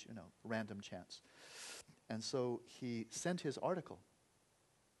average, random chance. And so he sent his article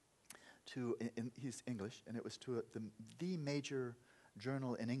to, he's English, and it was to the major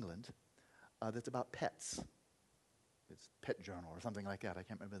journal in England that's about pets. It's Pet Journal or something like that. I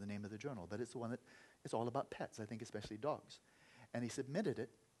can't remember the name of the journal, but it's the one it's all about pets, I think especially dogs. And he submitted it,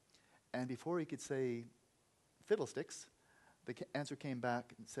 and before he could say fiddlesticks, the answer came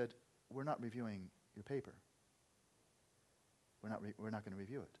back and said, we're not reviewing your paper. We're not going to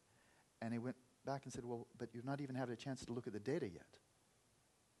review it. And he went back and said, well, but you've not even had a chance to look at the data yet.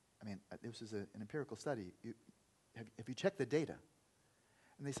 I mean, this is an empirical study. Have you checked the data?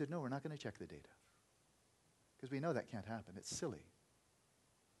 And they said, no, we're not going to check the data. Because we know that can't happen. It's silly.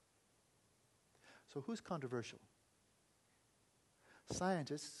 So who's controversial?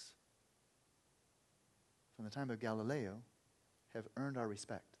 Scientists from the time of Galileo have earned our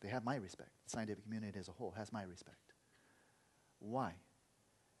respect. They have my respect. The scientific community as a whole has my respect. Why?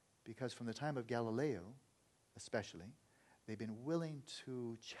 Because from the time of Galileo, especially, they've been willing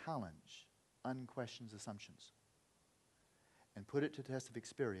to challenge unquestioned assumptions and put it to the test of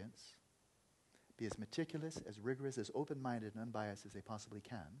experience, be as meticulous, as rigorous, as open-minded and unbiased as they possibly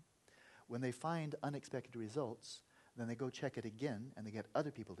can. When they find unexpected results, then they go check it again, and they get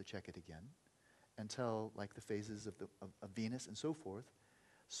other people to check it again, until, like the phases of Venus and so forth,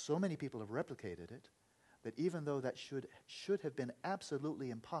 so many people have replicated it that even though that should have been absolutely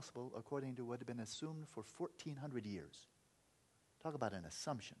impossible according to what had been assumed for 1,400 years. Talk about an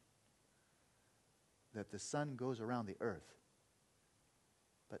assumption that the sun goes around the earth,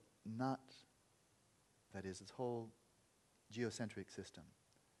 but not, that is, its whole geocentric system.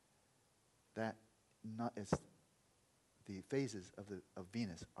 That not as the phases of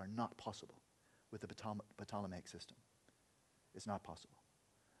Venus are not possible with the Ptolemaic system. It's not possible.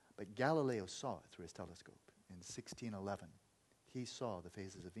 But Galileo saw it through his telescope in 1611. He saw the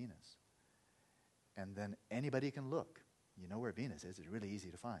phases of Venus. And then anybody can look. You know where Venus is. It's really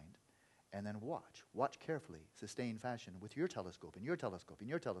easy to find. And then watch. Watch carefully, sustained fashion with your telescope and your telescope and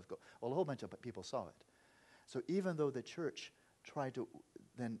your telescope. Well, a whole bunch of people saw it. So even though the church tried to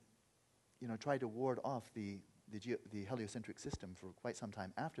then, tried to ward off the heliocentric system for quite some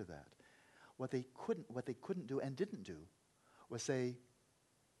time after that, what they couldn't do and didn't do was say,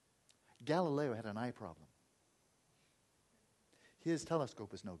 Galileo had an eye problem. His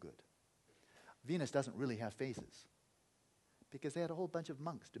telescope was no good. Venus doesn't really have phases. Because they had a whole bunch of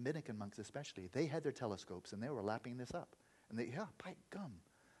monks, Dominican monks especially. They had their telescopes and they were lapping this up. And by gum,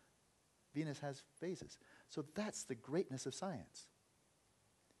 Venus has phases. So that's the greatness of science.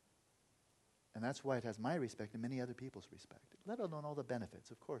 And that's why it has my respect and many other people's respect, let alone all the benefits,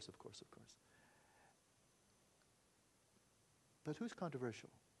 of course. But who's controversial?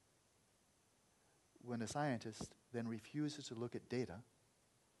 When a scientist then refuses to look at data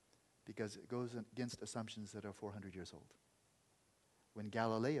because it goes against assumptions that are 400 years old. When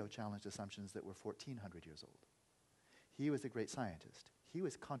Galileo challenged assumptions that were 1,400 years old. He was a great scientist. He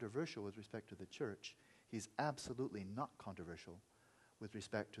was controversial with respect to the church. He's absolutely not controversial with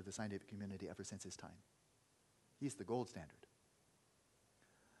respect to the scientific community ever since his time. He's the gold standard.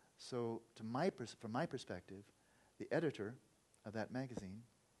 So from my perspective, the editor of that magazine,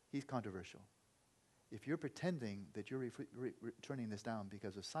 he's controversial. If you're pretending that you're turning this down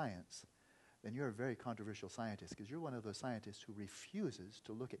because of science, then you're a very controversial scientist, because you're one of those scientists who refuses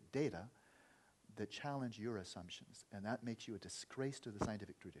to look at data that challenge your assumptions, and that makes you a disgrace to the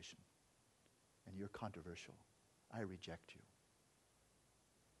scientific tradition. And you're controversial. I reject you.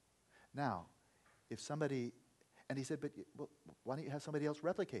 Now, if somebody, and he said, but why don't you have somebody else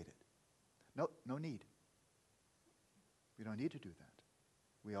replicate it? No need. We don't need to do that.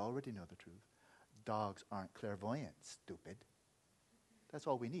 We already know the truth. Dogs aren't clairvoyant, stupid. That's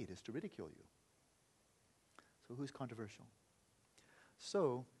all we need, is to ridicule you. So who's controversial?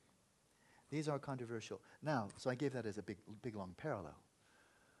 So these are controversial. Now, so I gave that as a big long parallel.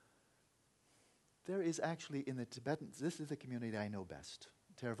 There is actually in the Tibetans, this is the community I know best.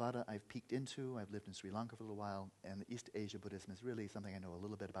 Theravada I've peeked into. I've lived in Sri Lanka for a little while, and East Asia Buddhism is really something I know a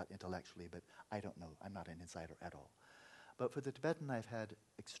little bit about intellectually, but I don't know. I'm not an insider at all. But for the Tibetan, I've had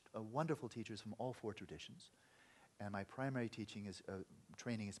wonderful teachers from all four traditions. And my primary training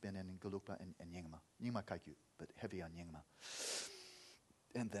has been in Gelugpa and Nyingma. Nyingma Kaikyu, but heavy on Nyingma.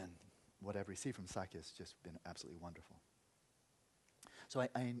 And then what I've received from Sakya has just been absolutely wonderful. So I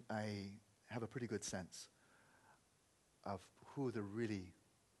have a pretty good sense of who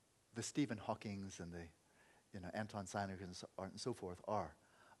the Stephen Hawkings and the Anton Seinerkers and so forth are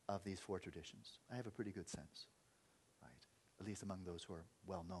of these four traditions. I have a pretty good sense. At least among those who are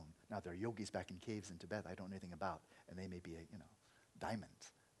well known. Now, there are yogis back in caves in Tibet I don't know anything about, and they may be,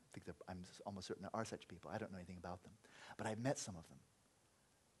 diamonds. I'm almost certain there are such people. I don't know anything about them. But I've met some of them.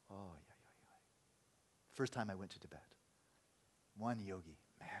 Oh, yeah. First time I went to Tibet. One yogi,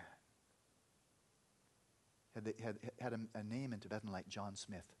 man. Had a name in Tibetan like John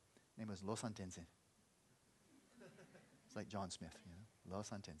Smith. His name was Losan Tenzin. It's like John Smith,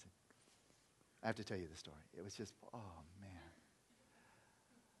 Losan Tenzin. I have to tell you the story. It was just, oh, man.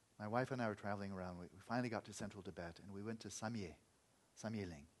 My wife and I were traveling around. We finally got to central Tibet, and we went to Samyeling.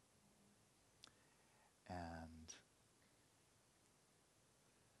 And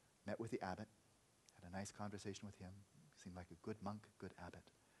met with the abbot, had a nice conversation with him, Seemed like a good monk, good abbot.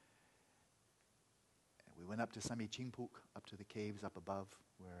 And we went up to Sami Chingpuk, up to the caves up above,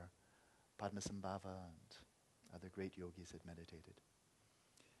 where Padmasambhava and other great yogis had meditated.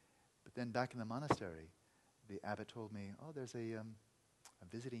 But then back in the monastery, the abbot told me, oh, there's a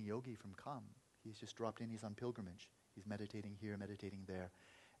visiting yogi from Kham. He's just dropped in, he's on pilgrimage. He's meditating here, meditating there,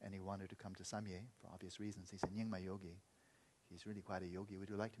 and he wanted to come to Samye for obvious reasons. He's a Nyingma yogi. He's really quite a yogi. Would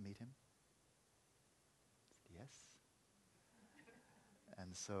you like to meet him? I said, yes.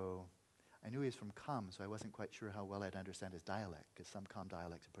 And so I knew he was from Kham, so I wasn't quite sure how well I'd understand his dialect, because some Kham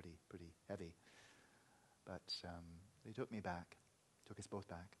dialects are pretty heavy. But they took me back, took us both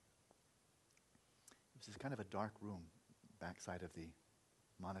back. It was this kind of a dark room, backside of the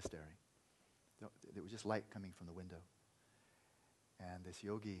monastery. There was just light coming from the window. And this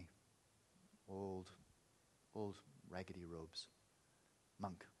yogi, old raggedy robes,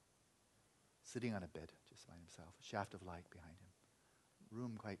 monk, sitting on a bed just by himself, a shaft of light behind him.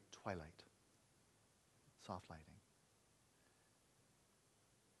 Room quite twilight, soft lighting.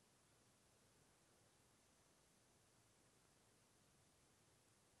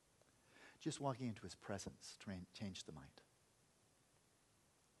 Just walking into his presence changed the mind.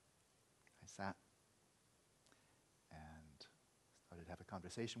 I sat and started to have a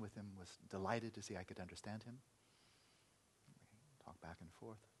conversation with him, was delighted to see I could understand him. We talked back and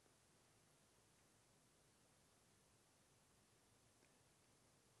forth.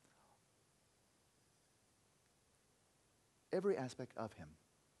 Every aspect of him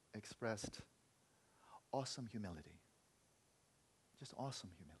expressed awesome humility. Just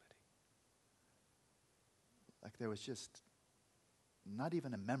awesome humility. Like there was just not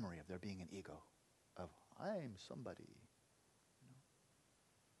even a memory of there being an ego, of I'm somebody. You know?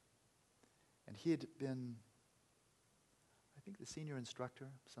 And he had been, I think, the senior instructor,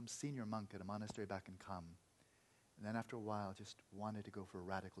 some senior monk at a monastery back in Kham. And then after a while just wanted to go for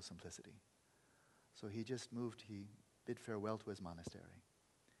radical simplicity. So he just moved, he bid farewell to his monastery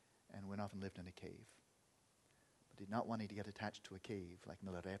and went off and lived in a cave. But he'd not wanting to get attached to a cave like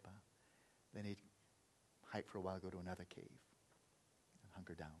Milarepa. Then he'd hike for a while, go to another cave and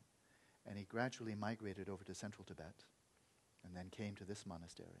hunker down. And he gradually migrated over to central Tibet and then came to this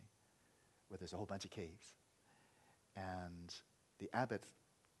monastery where there's a whole bunch of caves. And the abbot,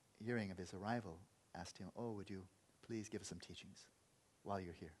 hearing of his arrival, asked him, oh, would you please give us some teachings while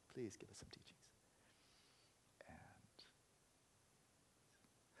you're here? Please give us some teachings. And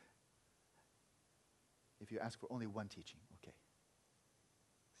if you ask for only one teaching, okay.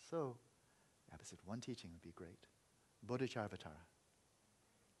 So the abbot said, one teaching would be great. Bodhicharvatara,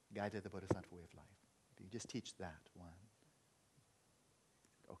 guide to the Bodhisattva way of life. If you just teach that one,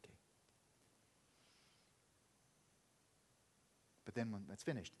 okay. But then when that's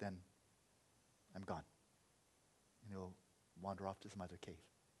finished, then I'm gone. And he'll wander off to some other cave.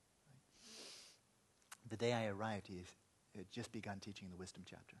 Right? The day I arrived, he had just begun teaching the wisdom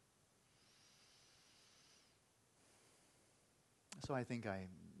chapter. So I think I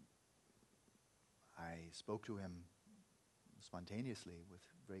spoke to him spontaneously with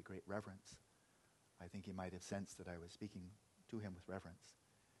very great reverence. I think he might have sensed that I was speaking to him with reverence.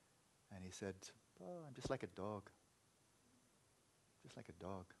 And he said, oh, I'm just like a dog. Just like a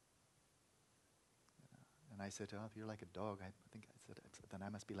dog. And I said, oh, if you're like a dog, I think I said, then I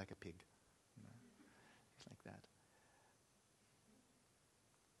must be like a pig. You know, just like that.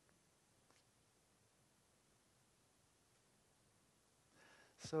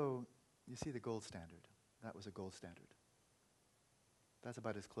 So, you see the gold standard. That was a gold standard. That's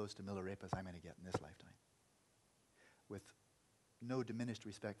about as close to Milarepa as I'm going to get in this lifetime. With no diminished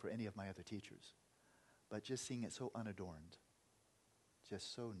respect for any of my other teachers, but just seeing it so unadorned,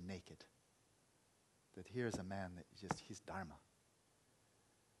 just so naked, that here's a man that just, he's Dharma.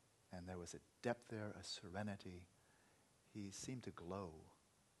 And there was a depth there, a serenity. He seemed to glow.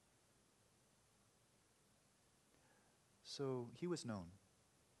 So he was known.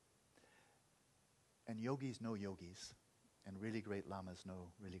 And yogis know yogis, and really great lamas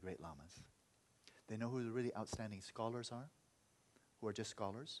know really great lamas. They know who the really outstanding scholars are, who are just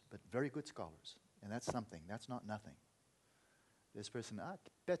scholars, but very good scholars. And that's something, that's not nothing. This person,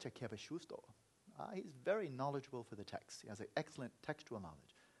 he's very knowledgeable for the text. He has an excellent textual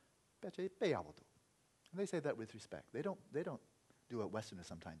knowledge. And they say that with respect. They don't do what Westerners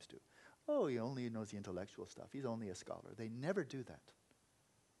sometimes do. Oh, he only knows the intellectual stuff. He's only a scholar. They never do that.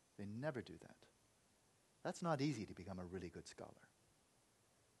 They never do that. That's not easy to become a really good scholar.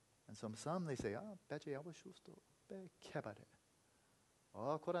 And some they say, peche abo shusto, be kebare.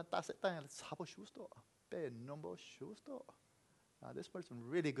 Oh, koran tasetan sabo shusto, be nombo shusto. This person,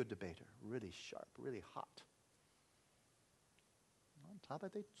 really good debater, really sharp, really hot.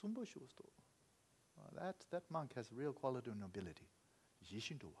 That monk has real quality of nobility.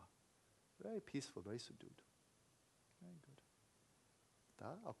 Very peaceful, very subdued. Very good.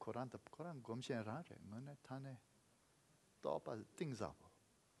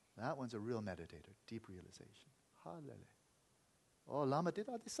 That one's a real meditator, deep realization. Oh, Lama did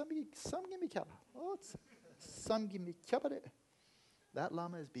that. That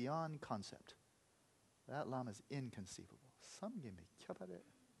Lama is beyond concept. That Lama is inconceivable.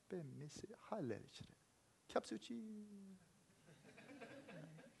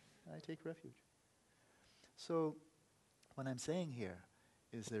 I take refuge. So, what I'm saying here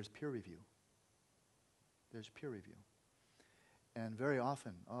is there's peer review. There's peer review. And very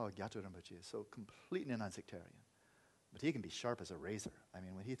often, Gyatso Rinpoche is so completely non-sectarian. But he can be sharp as a razor. I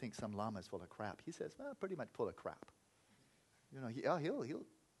mean, when he thinks some Lama is full of crap, he says, well, pretty much full of crap. You know,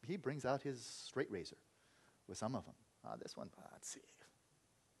 he brings out his straight razor with some of them. This one, let's see.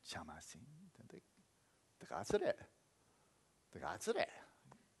 Chamasin,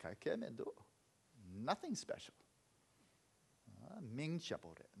 nothing special. Ming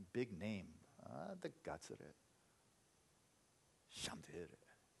Chabore, big name. The Gatsure. Shamtir.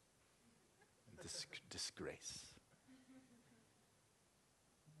 Disgrace.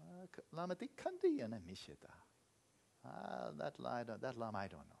 Lama di kandi yana mishita. That Lama, I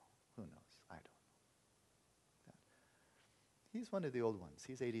don't know. Who knows? I don't know. He's one of the old ones.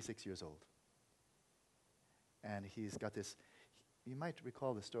 He's 86 years old. And he's got this, you might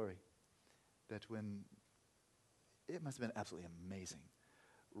recall the story that when, it must have been absolutely amazing.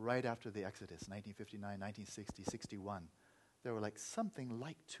 Right after the Exodus, 1959, 1960, 61, there were something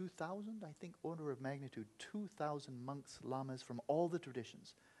like 2,000, I think, order of magnitude, 2,000 monks, lamas from all the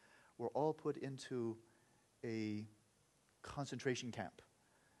traditions were all put into a concentration camp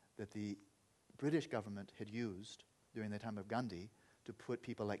that the British government had used during the time of Gandhi to put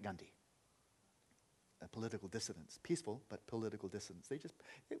people like Gandhi, political dissidents, peaceful but political dissidents.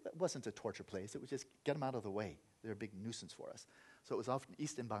 It wasn't a torture place. It was just get them out of the way. They're a big nuisance for us. So it was often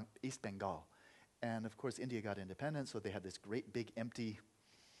East Bengal. And of course, India got independence, so they had this great big empty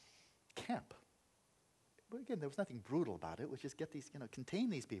camp. But again, there was nothing brutal about it. It was just get these, contain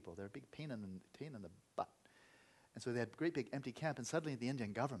these people. They're a big pain in the butt. And so they had a great big empty camp, and suddenly the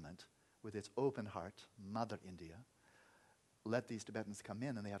Indian government, with its open heart, Mother India, let these Tibetans come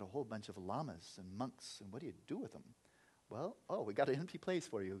in, and they had a whole bunch of lamas and monks, and what do you do with them? Well, we got an empty place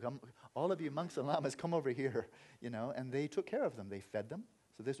for you. Come, all of you monks and lamas, come over here, and they took care of them. They fed them.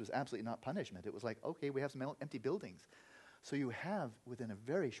 So this was absolutely not punishment. It was like, okay, we have some empty buildings. So you have, within a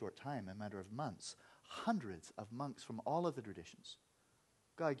very short time, a matter of months, hundreds of monks from all of the traditions.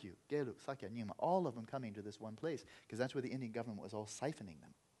 Gagyu, Geluk, Sakya, Nyingma, all of them coming to this one place, because that's where the Indian government was all siphoning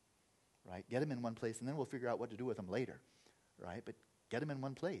them, right? Get them in one place, and then we'll figure out what to do with them later, right? But get them in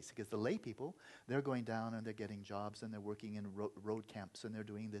one place, because the lay people, they're going down and they're getting jobs and they're working in road camps and they're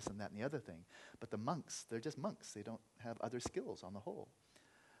doing this and that and the other thing. But the monks, they're just monks. They don't have other skills on the whole.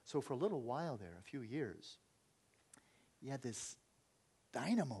 So for a little while there, a few years, you had this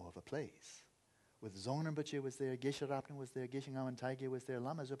dynamo of a place. With Dzongchen Rinpoche was there, Geshe Rapten was there, Geshe Ngawan Taige was there,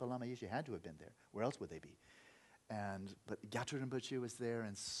 Lama Zopa Lama Yeshe had to have been there. Where else would they be? But Gyatso Rinpoche was there,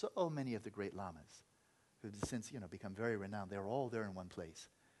 and so many of the great lamas who've since become very renowned. They were all there in one place.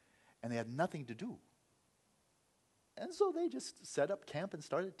 And they had nothing to do. And so they just set up camp and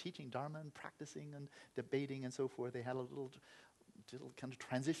started teaching Dharma and practicing and debating and so forth. They had a little kind of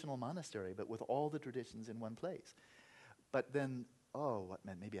transitional monastery, but with all the traditions in one place. But then,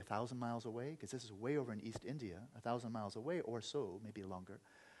 maybe 1,000 miles away, because this is way over in East India, 1,000 miles away or so, maybe longer,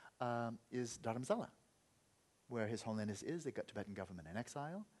 is Dharamsala, where His Holiness is. They got Tibetan government in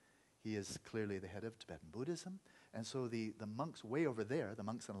exile. He is clearly the head of Tibetan Buddhism. And so the monks way over there, the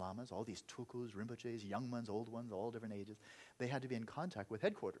monks and lamas, all these tukus, rinpoches, young ones, old ones, all different ages, they had to be in contact with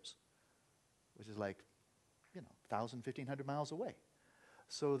headquarters, which is 1,000, 1,500 miles away.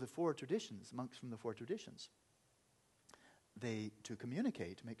 So the four traditions, monks from the four traditions, to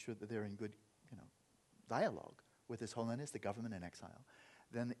communicate, to make sure that they're in good, dialogue with His Holiness, the government in exile,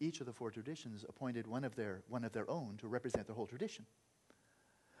 then each of the four traditions appointed one of their own to represent the whole tradition.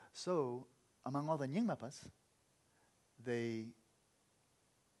 So, among all the Nyingmapas, they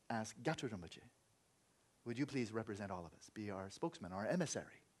asked Gyatso Rinpoche, would you please represent all of us, be our spokesman, our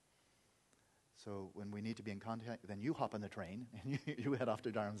emissary? So when we need to be in contact, then you hop on the train, and you head off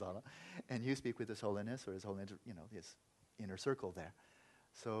to Dharamsala, and you speak with His Holiness, or His Holiness, his inner circle there.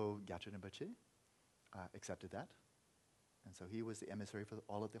 So Gyatso Rinpoche accepted that, and so he was the emissary for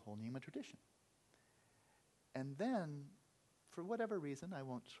all of the whole Nyingma tradition. And then, for whatever reason, I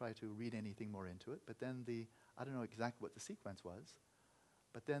won't try to read anything more into it, but then I don't know exactly what the sequence was,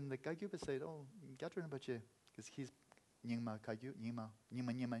 But then the Kagyupa said, oh, Gyatro Rinpoche, because he's Nyingma Kagyu,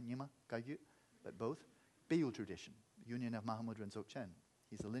 Nyingma Kagyu, but both. Beiyul tradition, Union of Mahamudra and Dzogchen.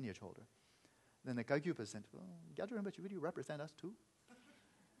 He's the lineage holder. Then the Kagyupa said, oh, Gyatro Rinpoche, would you represent us too?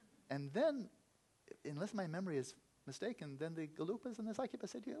 And then, unless my memory is mistaken, then the Galupas and the Sakyupas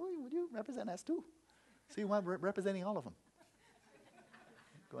said, oh, would you represent us too? So you want representing all of them.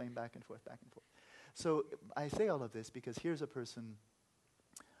 Going back and forth, back and forth. So I say all of this because here's a person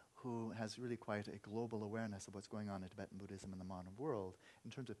who has really quite a global awareness of what's going on in Tibetan Buddhism in the modern world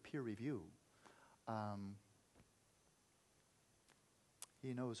in terms of peer review.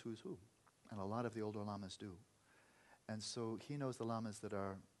 He knows who's who, and a lot of the older lamas do. And so he knows the lamas that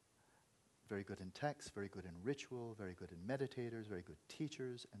are very good in text, very good in ritual, very good in meditators, very good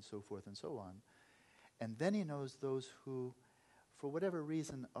teachers, and so forth and so on. And then he knows those who, for whatever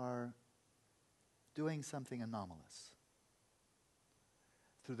reason, are doing something anomalous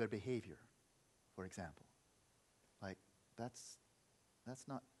through their behavior, for example. Like, that's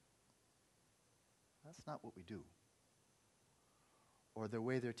not what we do. Or the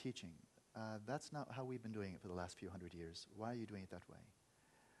way they're teaching. That's not how we've been doing it for the last few hundred years. Why are you doing it that way?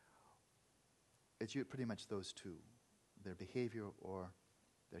 It's pretty much those two, their behavior or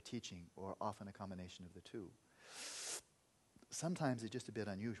their teaching, or often a combination of the two. Sometimes it's just a bit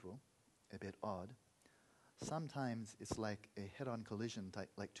unusual, a bit odd. Sometimes it's like a head-on collision,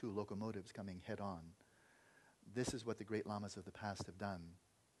 like two locomotives coming head-on. This is what the great lamas of the past have done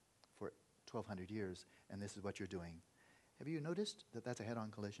for 1,200 years, and this is what you're doing. Have you noticed that that's a head-on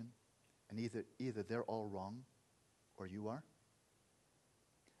collision? And either they're all wrong, or you are?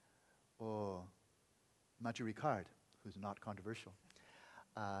 Or Machu Ricard, who's not controversial,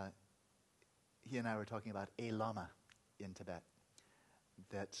 he and I were talking about a lama in Tibet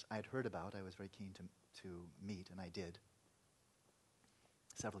that I'd heard about. I was very keen to meet, and I did,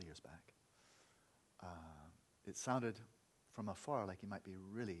 several years back. It sounded from afar like he might be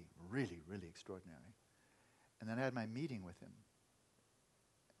really, really, really extraordinary. And then I had my meeting with him.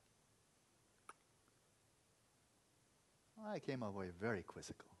 I came away very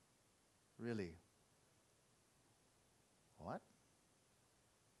quizzical. Really. What?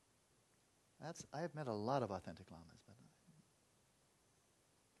 I have met a lot of authentic lamas, but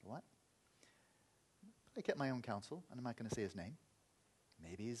what? I kept my own counsel, and I'm not going to say his name.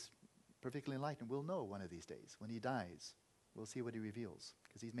 Maybe he's perfectly enlightened. We'll know one of these days. When he dies, we'll see what he reveals,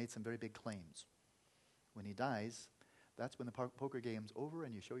 because he's made some very big claims. When he dies, that's when the poker game's over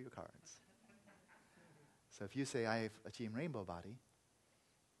and you show your cards. So if you say, I've achieved rainbow body,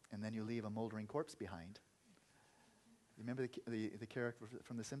 and then you leave a moldering corpse behind, you remember the character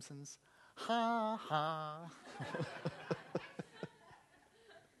from The Simpsons? Ha ha.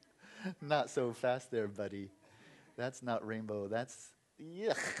 Not so fast there, buddy. That's not rainbow. That's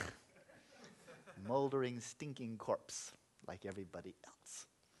yuck. Moldering, stinking corpse, like everybody else.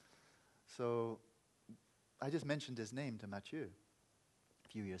 So I just mentioned his name to Mathieu a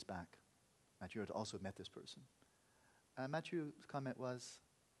few years back. Mathieu had also met this person. Mathieu's comment was,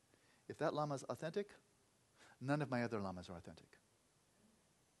 if that lama is authentic, none of my other lamas are authentic.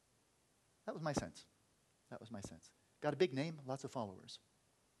 That was my sense. Got a big name, lots of followers.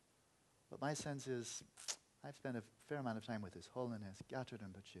 But my sense is, I've spent a fair amount of time with His Holiness, Gyatso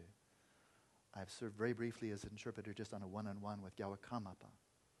Rinpoche. I've served very briefly as interpreter just on a one-on-one with Gyawa Kamapa,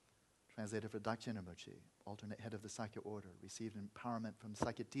 translator for Dakchen Rinpoche, alternate head of the Sakya order, received empowerment from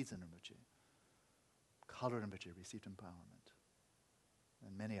Sakya Tizan Rinpoche. Kala Rinpoche received empowerment,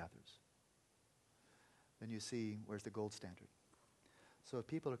 and many others. Then you see, where's the gold standard? So if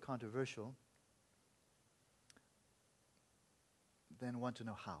people are controversial, then want to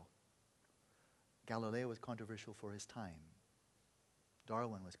know how. Galileo was controversial for his time.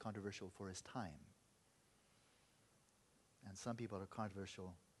 Darwin was controversial for his time. And some people are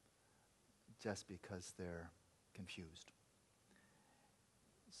controversial just because they're confused.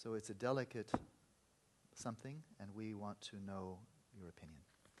 So it's a delicate something, and we want to know your opinion.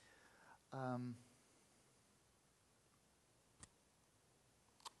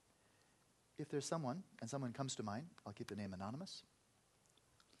 If there's someone, and someone comes to mind, I'll keep the name anonymous,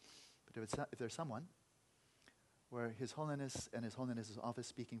 but if there's someone where His Holiness and His Holiness's office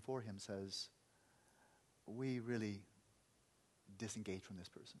speaking for him says, we really disengage from this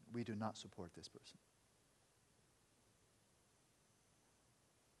person. We do not support this person.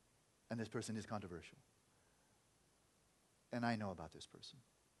 And this person is controversial. And I know about this person.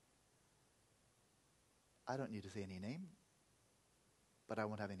 I don't need to say any name, but I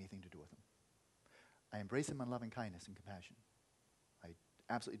won't have anything to do with him. I embrace him in loving kindness and compassion. I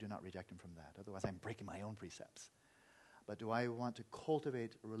absolutely do not reject him from that. Otherwise, I'm breaking my own precepts. But do I want to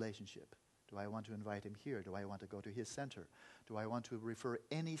cultivate a relationship? Do I want to invite him here? Do I want to go to his center? Do I want to refer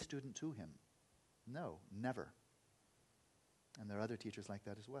any student to him? No, never. And there are other teachers like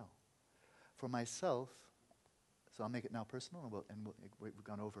that as well. For myself, so I'll make it now personal, and we've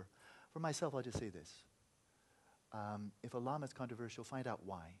gone over. For myself, I'll just say this. If a Lama is controversial, find out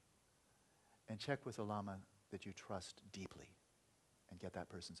why. And check with a Lama that you trust deeply and get that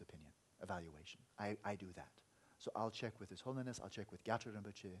person's opinion, evaluation. I do that. So I'll check with His Holiness, I'll check with Gyatso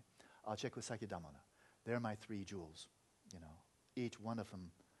Rinpoche, I'll check with Sakya-Damana. They're my 3 jewels, you know. Each one of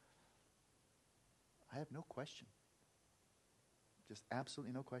them, I have no question. Just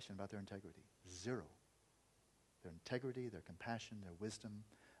absolutely no question about their integrity. Zero. Their integrity, their compassion, their wisdom,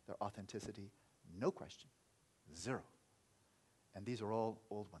 their authenticity, no question. Zero. And these are all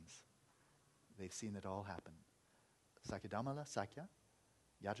old ones. They've seen it all happen. Sakya-Damala, Sakya,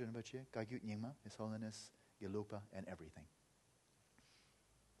 Gyatso Rinpoche, Gagyut Nyingma, His Holiness, Gelugpa, and everything.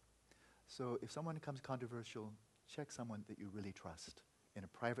 So if someone becomes controversial, check someone that you really trust in a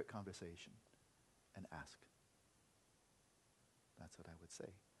private conversation and ask. That's what I would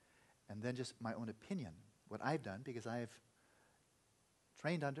say. And then just my own opinion, what I've done, because I've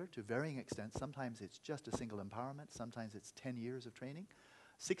trained under to varying extents. Sometimes it's just a single empowerment. Sometimes it's 10 years of training.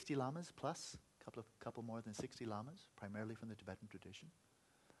 60 lamas plus, couple more than 60 lamas, primarily from the Tibetan tradition.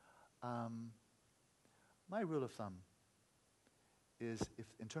 My rule of thumb is, if,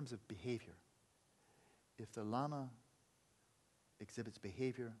 in terms of behavior, if the Lama exhibits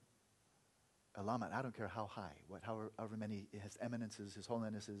behavior, a Lama, I don't care how high, however many, his eminences, His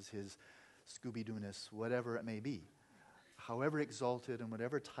Holinesses, his Scooby-Doo-ness, whatever it may be, however exalted and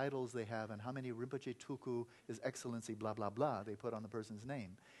whatever titles they have and how many Rinpoche Tuku, His Excellency, blah, blah, blah, they put on the person's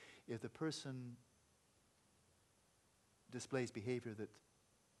name, if the person displays behavior that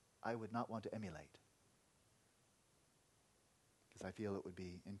I would not want to emulate, because I feel it would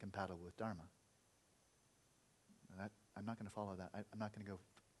be incompatible with Dharma, I'm not going to follow that. I'm not going to go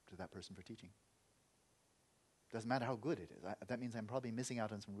to that person for teaching. Doesn't matter how good it is. That means I'm probably missing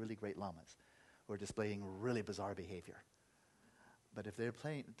out on some really great lamas who are displaying really bizarre behavior. But if they're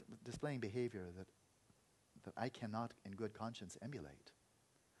displaying behavior that I cannot in good conscience emulate,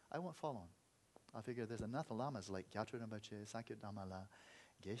 I won't follow them. I'll figure there's enough lamas like Gyatso Rinpoche, Sakya-Damala,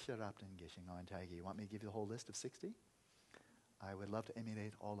 Geshe Rapten, Geshe Ngawan Taigi. You want me to give you the whole list of 60? I would love to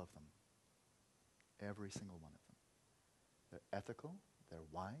emulate all of them. Every single one of them. They're ethical, they're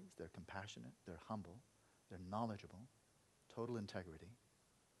wise, they're compassionate, they're humble, they're knowledgeable, total integrity,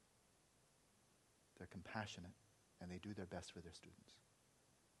 they're compassionate, and they do their best for their students.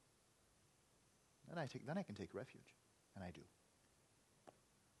 Then I can take refuge, and I do.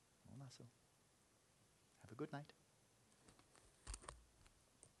 So, have a good night.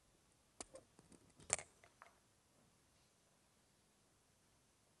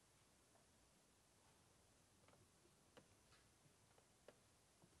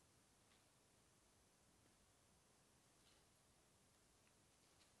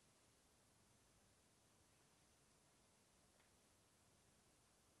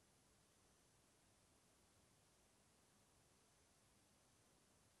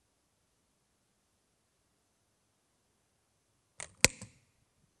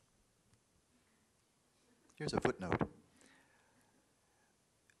 Here's a footnote.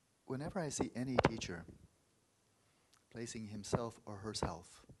 Whenever I see any teacher placing himself or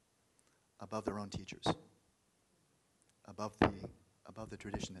herself above their own teachers, above the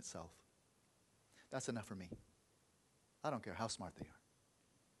tradition itself, that's enough for me. I don't care how smart they are.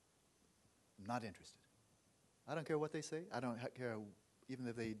 I'm not interested. I don't care what they say. I don't care even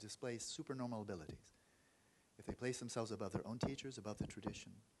if they display supernormal abilities. If they place themselves above their own teachers, above the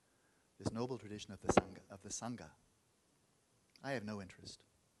tradition, this noble tradition of the Sangha, I have no interest.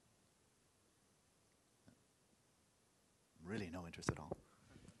 Really no interest at all.